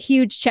so it's a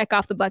huge check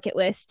off the bucket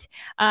list.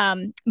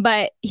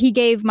 But he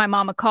gave my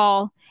mom a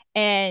call,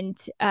 and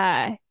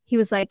he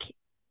was like,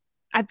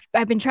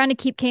 I've been trying to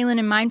keep Kaylyn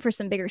in mind for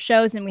some bigger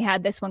shows, and we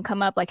had this one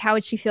come up. Like, how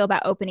would she feel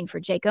about opening for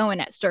Jake Owen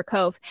at Stir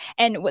Cove?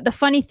 And the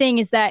funny thing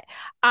is that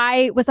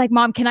I was like,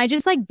 Mom, can I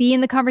just like be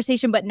in the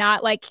conversation, but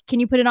not like, can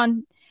you put it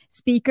on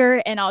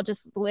speaker and I'll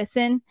just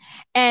listen?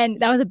 And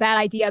that was a bad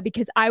idea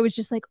because I was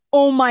just like,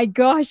 oh my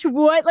gosh,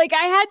 what? Like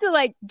I had to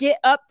like get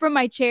up from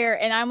my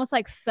chair and I almost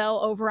like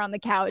fell over on the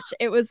couch.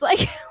 It was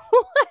like,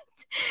 what?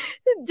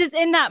 Just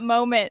in that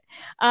moment.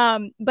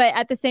 But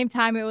at the same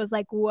time, it was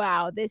like,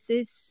 wow, this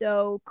is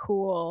so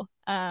cool.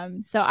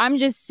 So I'm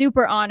just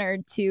super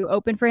honored to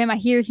open for him. I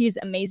hear he's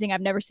amazing.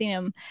 I've never seen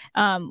him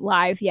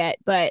live yet,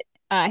 but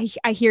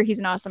I hear he's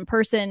an awesome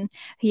person.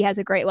 He has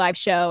a great live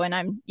show, and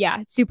I'm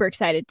super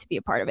excited to be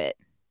a part of it.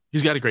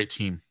 He's got a great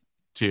team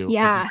too. Like a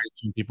Yeah. great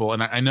team of people,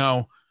 and I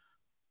know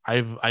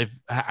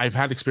I've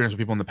had experience with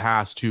people in the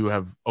past who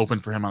have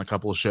opened for him on a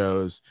couple of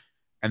shows,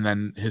 and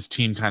then his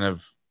team kind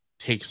of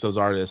takes those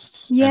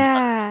artists.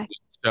 Yeah.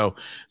 So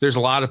there's a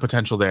lot of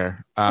potential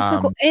there. That's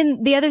so cool.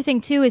 And the other thing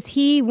too is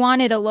he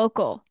wanted a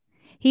local.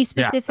 He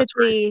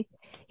specifically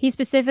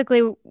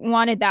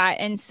wanted that.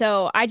 And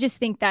so I just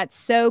think that's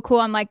so cool.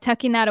 I'm like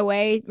tucking that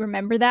away.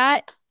 Remember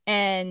that.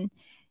 And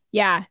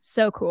yeah,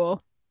 so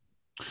cool.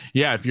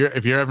 Yeah, if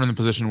you're ever in the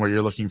position where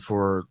you're looking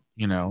for,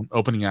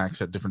 opening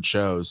acts at different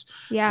shows,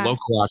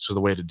 local acts are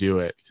the way to do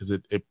it, because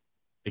it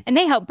and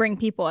they help bring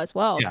people as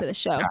well to the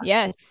show. Yeah.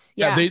 Yes.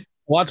 Yeah. A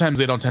lot of times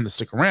they don't tend to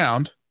stick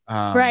around.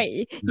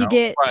 Right. You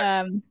get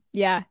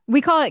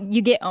we call it,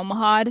 you get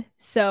Omaha'd.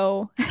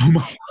 So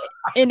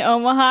in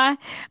Omaha,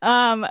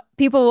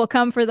 people will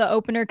come for the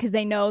opener because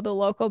they know the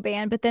local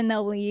band, but then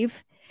they'll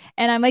leave.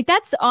 And I'm like,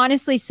 that's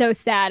honestly so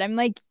sad. I'm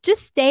like,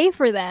 just stay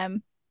for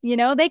them.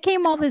 They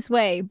came all this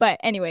way. But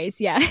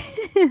anyways, yeah.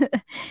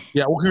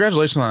 Yeah, well,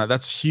 congratulations on that.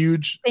 That's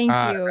huge. Thank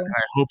you. And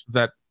I hope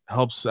that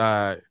helps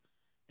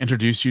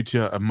introduce you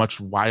to a much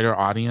wider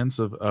audience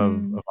of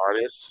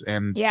artists,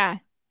 and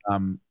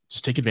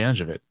just take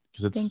advantage of it,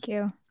 because it's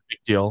a big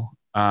deal.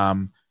 I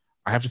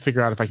have to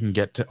figure out if I can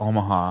get to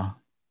Omaha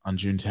on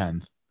June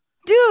 10th.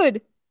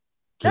 Dude,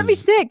 that'd be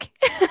sick.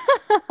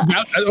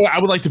 I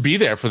would like to be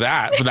there for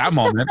that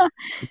moment.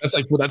 That's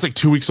like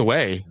 2 weeks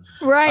away.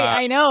 Right.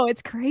 I know.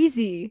 It's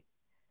crazy.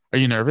 Are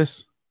you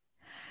nervous?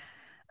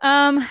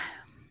 I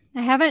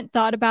haven't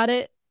thought about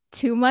it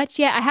too much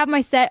yet. I have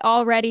my set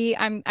all ready.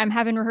 I'm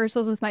having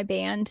rehearsals with my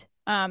band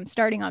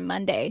starting on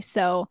Monday.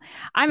 So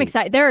I'm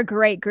excited. They're a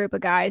great group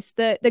of guys.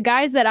 The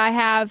guys that I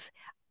have,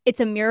 it's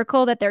a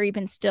miracle that they're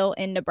even still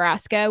in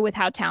Nebraska with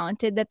how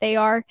talented that they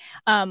are.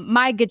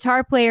 My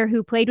guitar player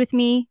who played with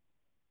me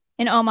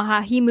in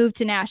Omaha, he moved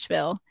to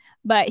Nashville,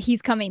 but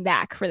he's coming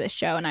back for this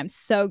show, and I'm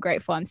so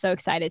grateful. I'm so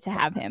excited to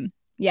have him.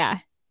 Yeah.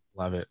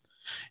 Love it.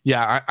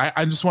 Yeah,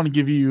 I just want to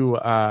give you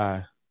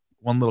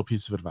one little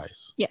piece of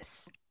advice.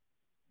 Yes.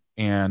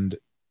 And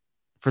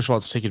first of all,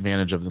 let's take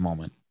advantage of the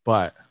moment,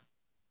 but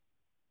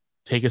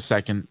take a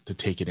second to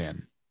take it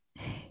in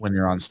when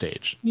you're on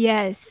stage.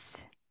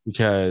 Yes.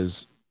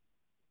 Because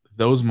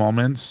those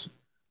moments,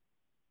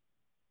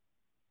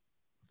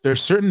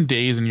 there's certain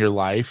days in your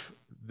life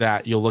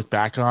that you'll look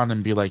back on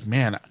and be like,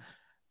 man,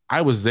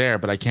 I was there,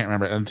 but I can't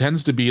remember. And it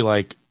tends to be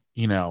like,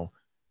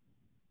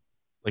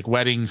 like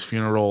weddings,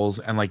 funerals,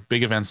 and like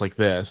big events like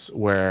this,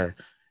 where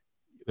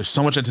there's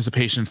so much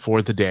anticipation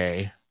for the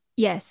day.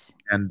 Yes.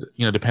 And,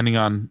 depending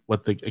on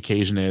what the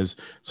occasion is,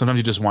 sometimes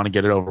you just want to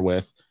get it over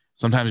with.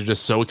 Sometimes you're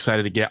just so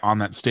excited to get on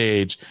that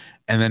stage,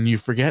 and then you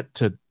forget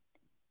to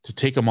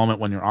take a moment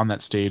when you're on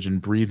that stage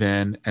and breathe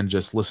in and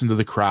just listen to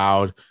the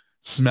crowd,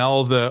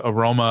 smell the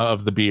aroma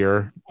of the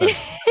beer.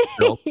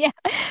 Yeah,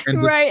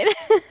 right.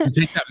 And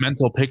take that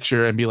mental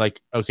picture and be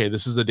like, okay,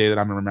 this is a day that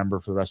I'm going to remember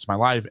for the rest of my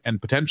life,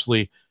 and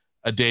potentially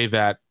a day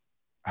that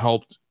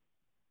helped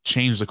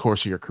change the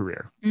course of your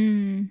career.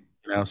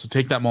 So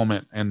take that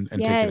moment and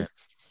take it in.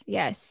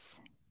 Yes.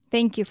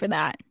 Thank you for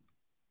that.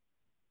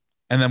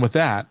 And then with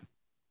that,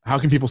 how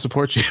can people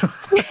support you?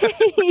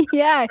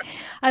 Yeah,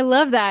 I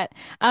love that.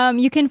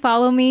 You can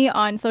follow me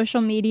on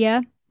social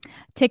media,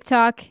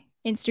 TikTok,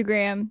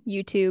 Instagram,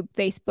 YouTube,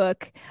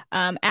 Facebook,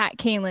 at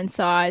Kaylyn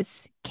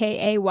Sahs,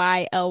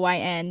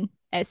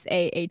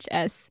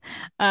 KaylynSahs.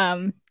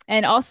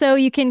 And also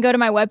you can go to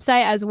my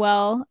website as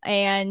well,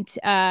 and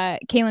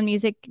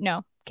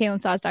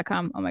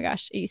KaylynSahs.com. Oh my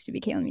gosh, it used to be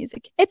Kaylyn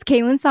Music. It's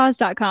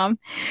KaylynSahs.com.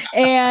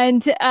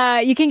 And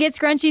you can get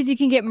scrunchies, you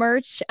can get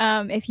merch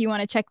if you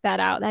want to check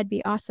that out. That'd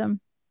be awesome.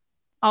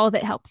 All of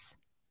it helps.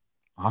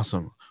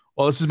 Awesome.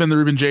 Well, this has been the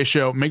Ruben J.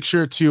 Show. Make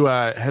sure to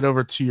head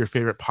over to your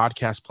favorite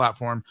podcast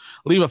platform,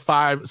 leave a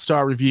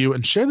 5-star review,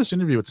 and share this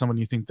interview with someone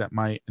you think that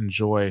might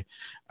enjoy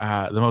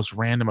the most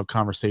random of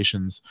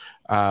conversations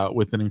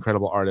with an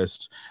incredible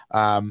artist.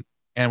 And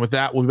with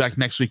that, we'll be back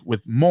next week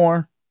with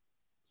more.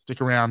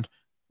 Stick around.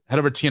 Head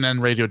over to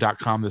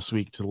tnnradio.com this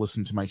week to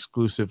listen to my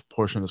exclusive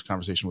portion of this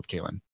conversation with Kaylyn.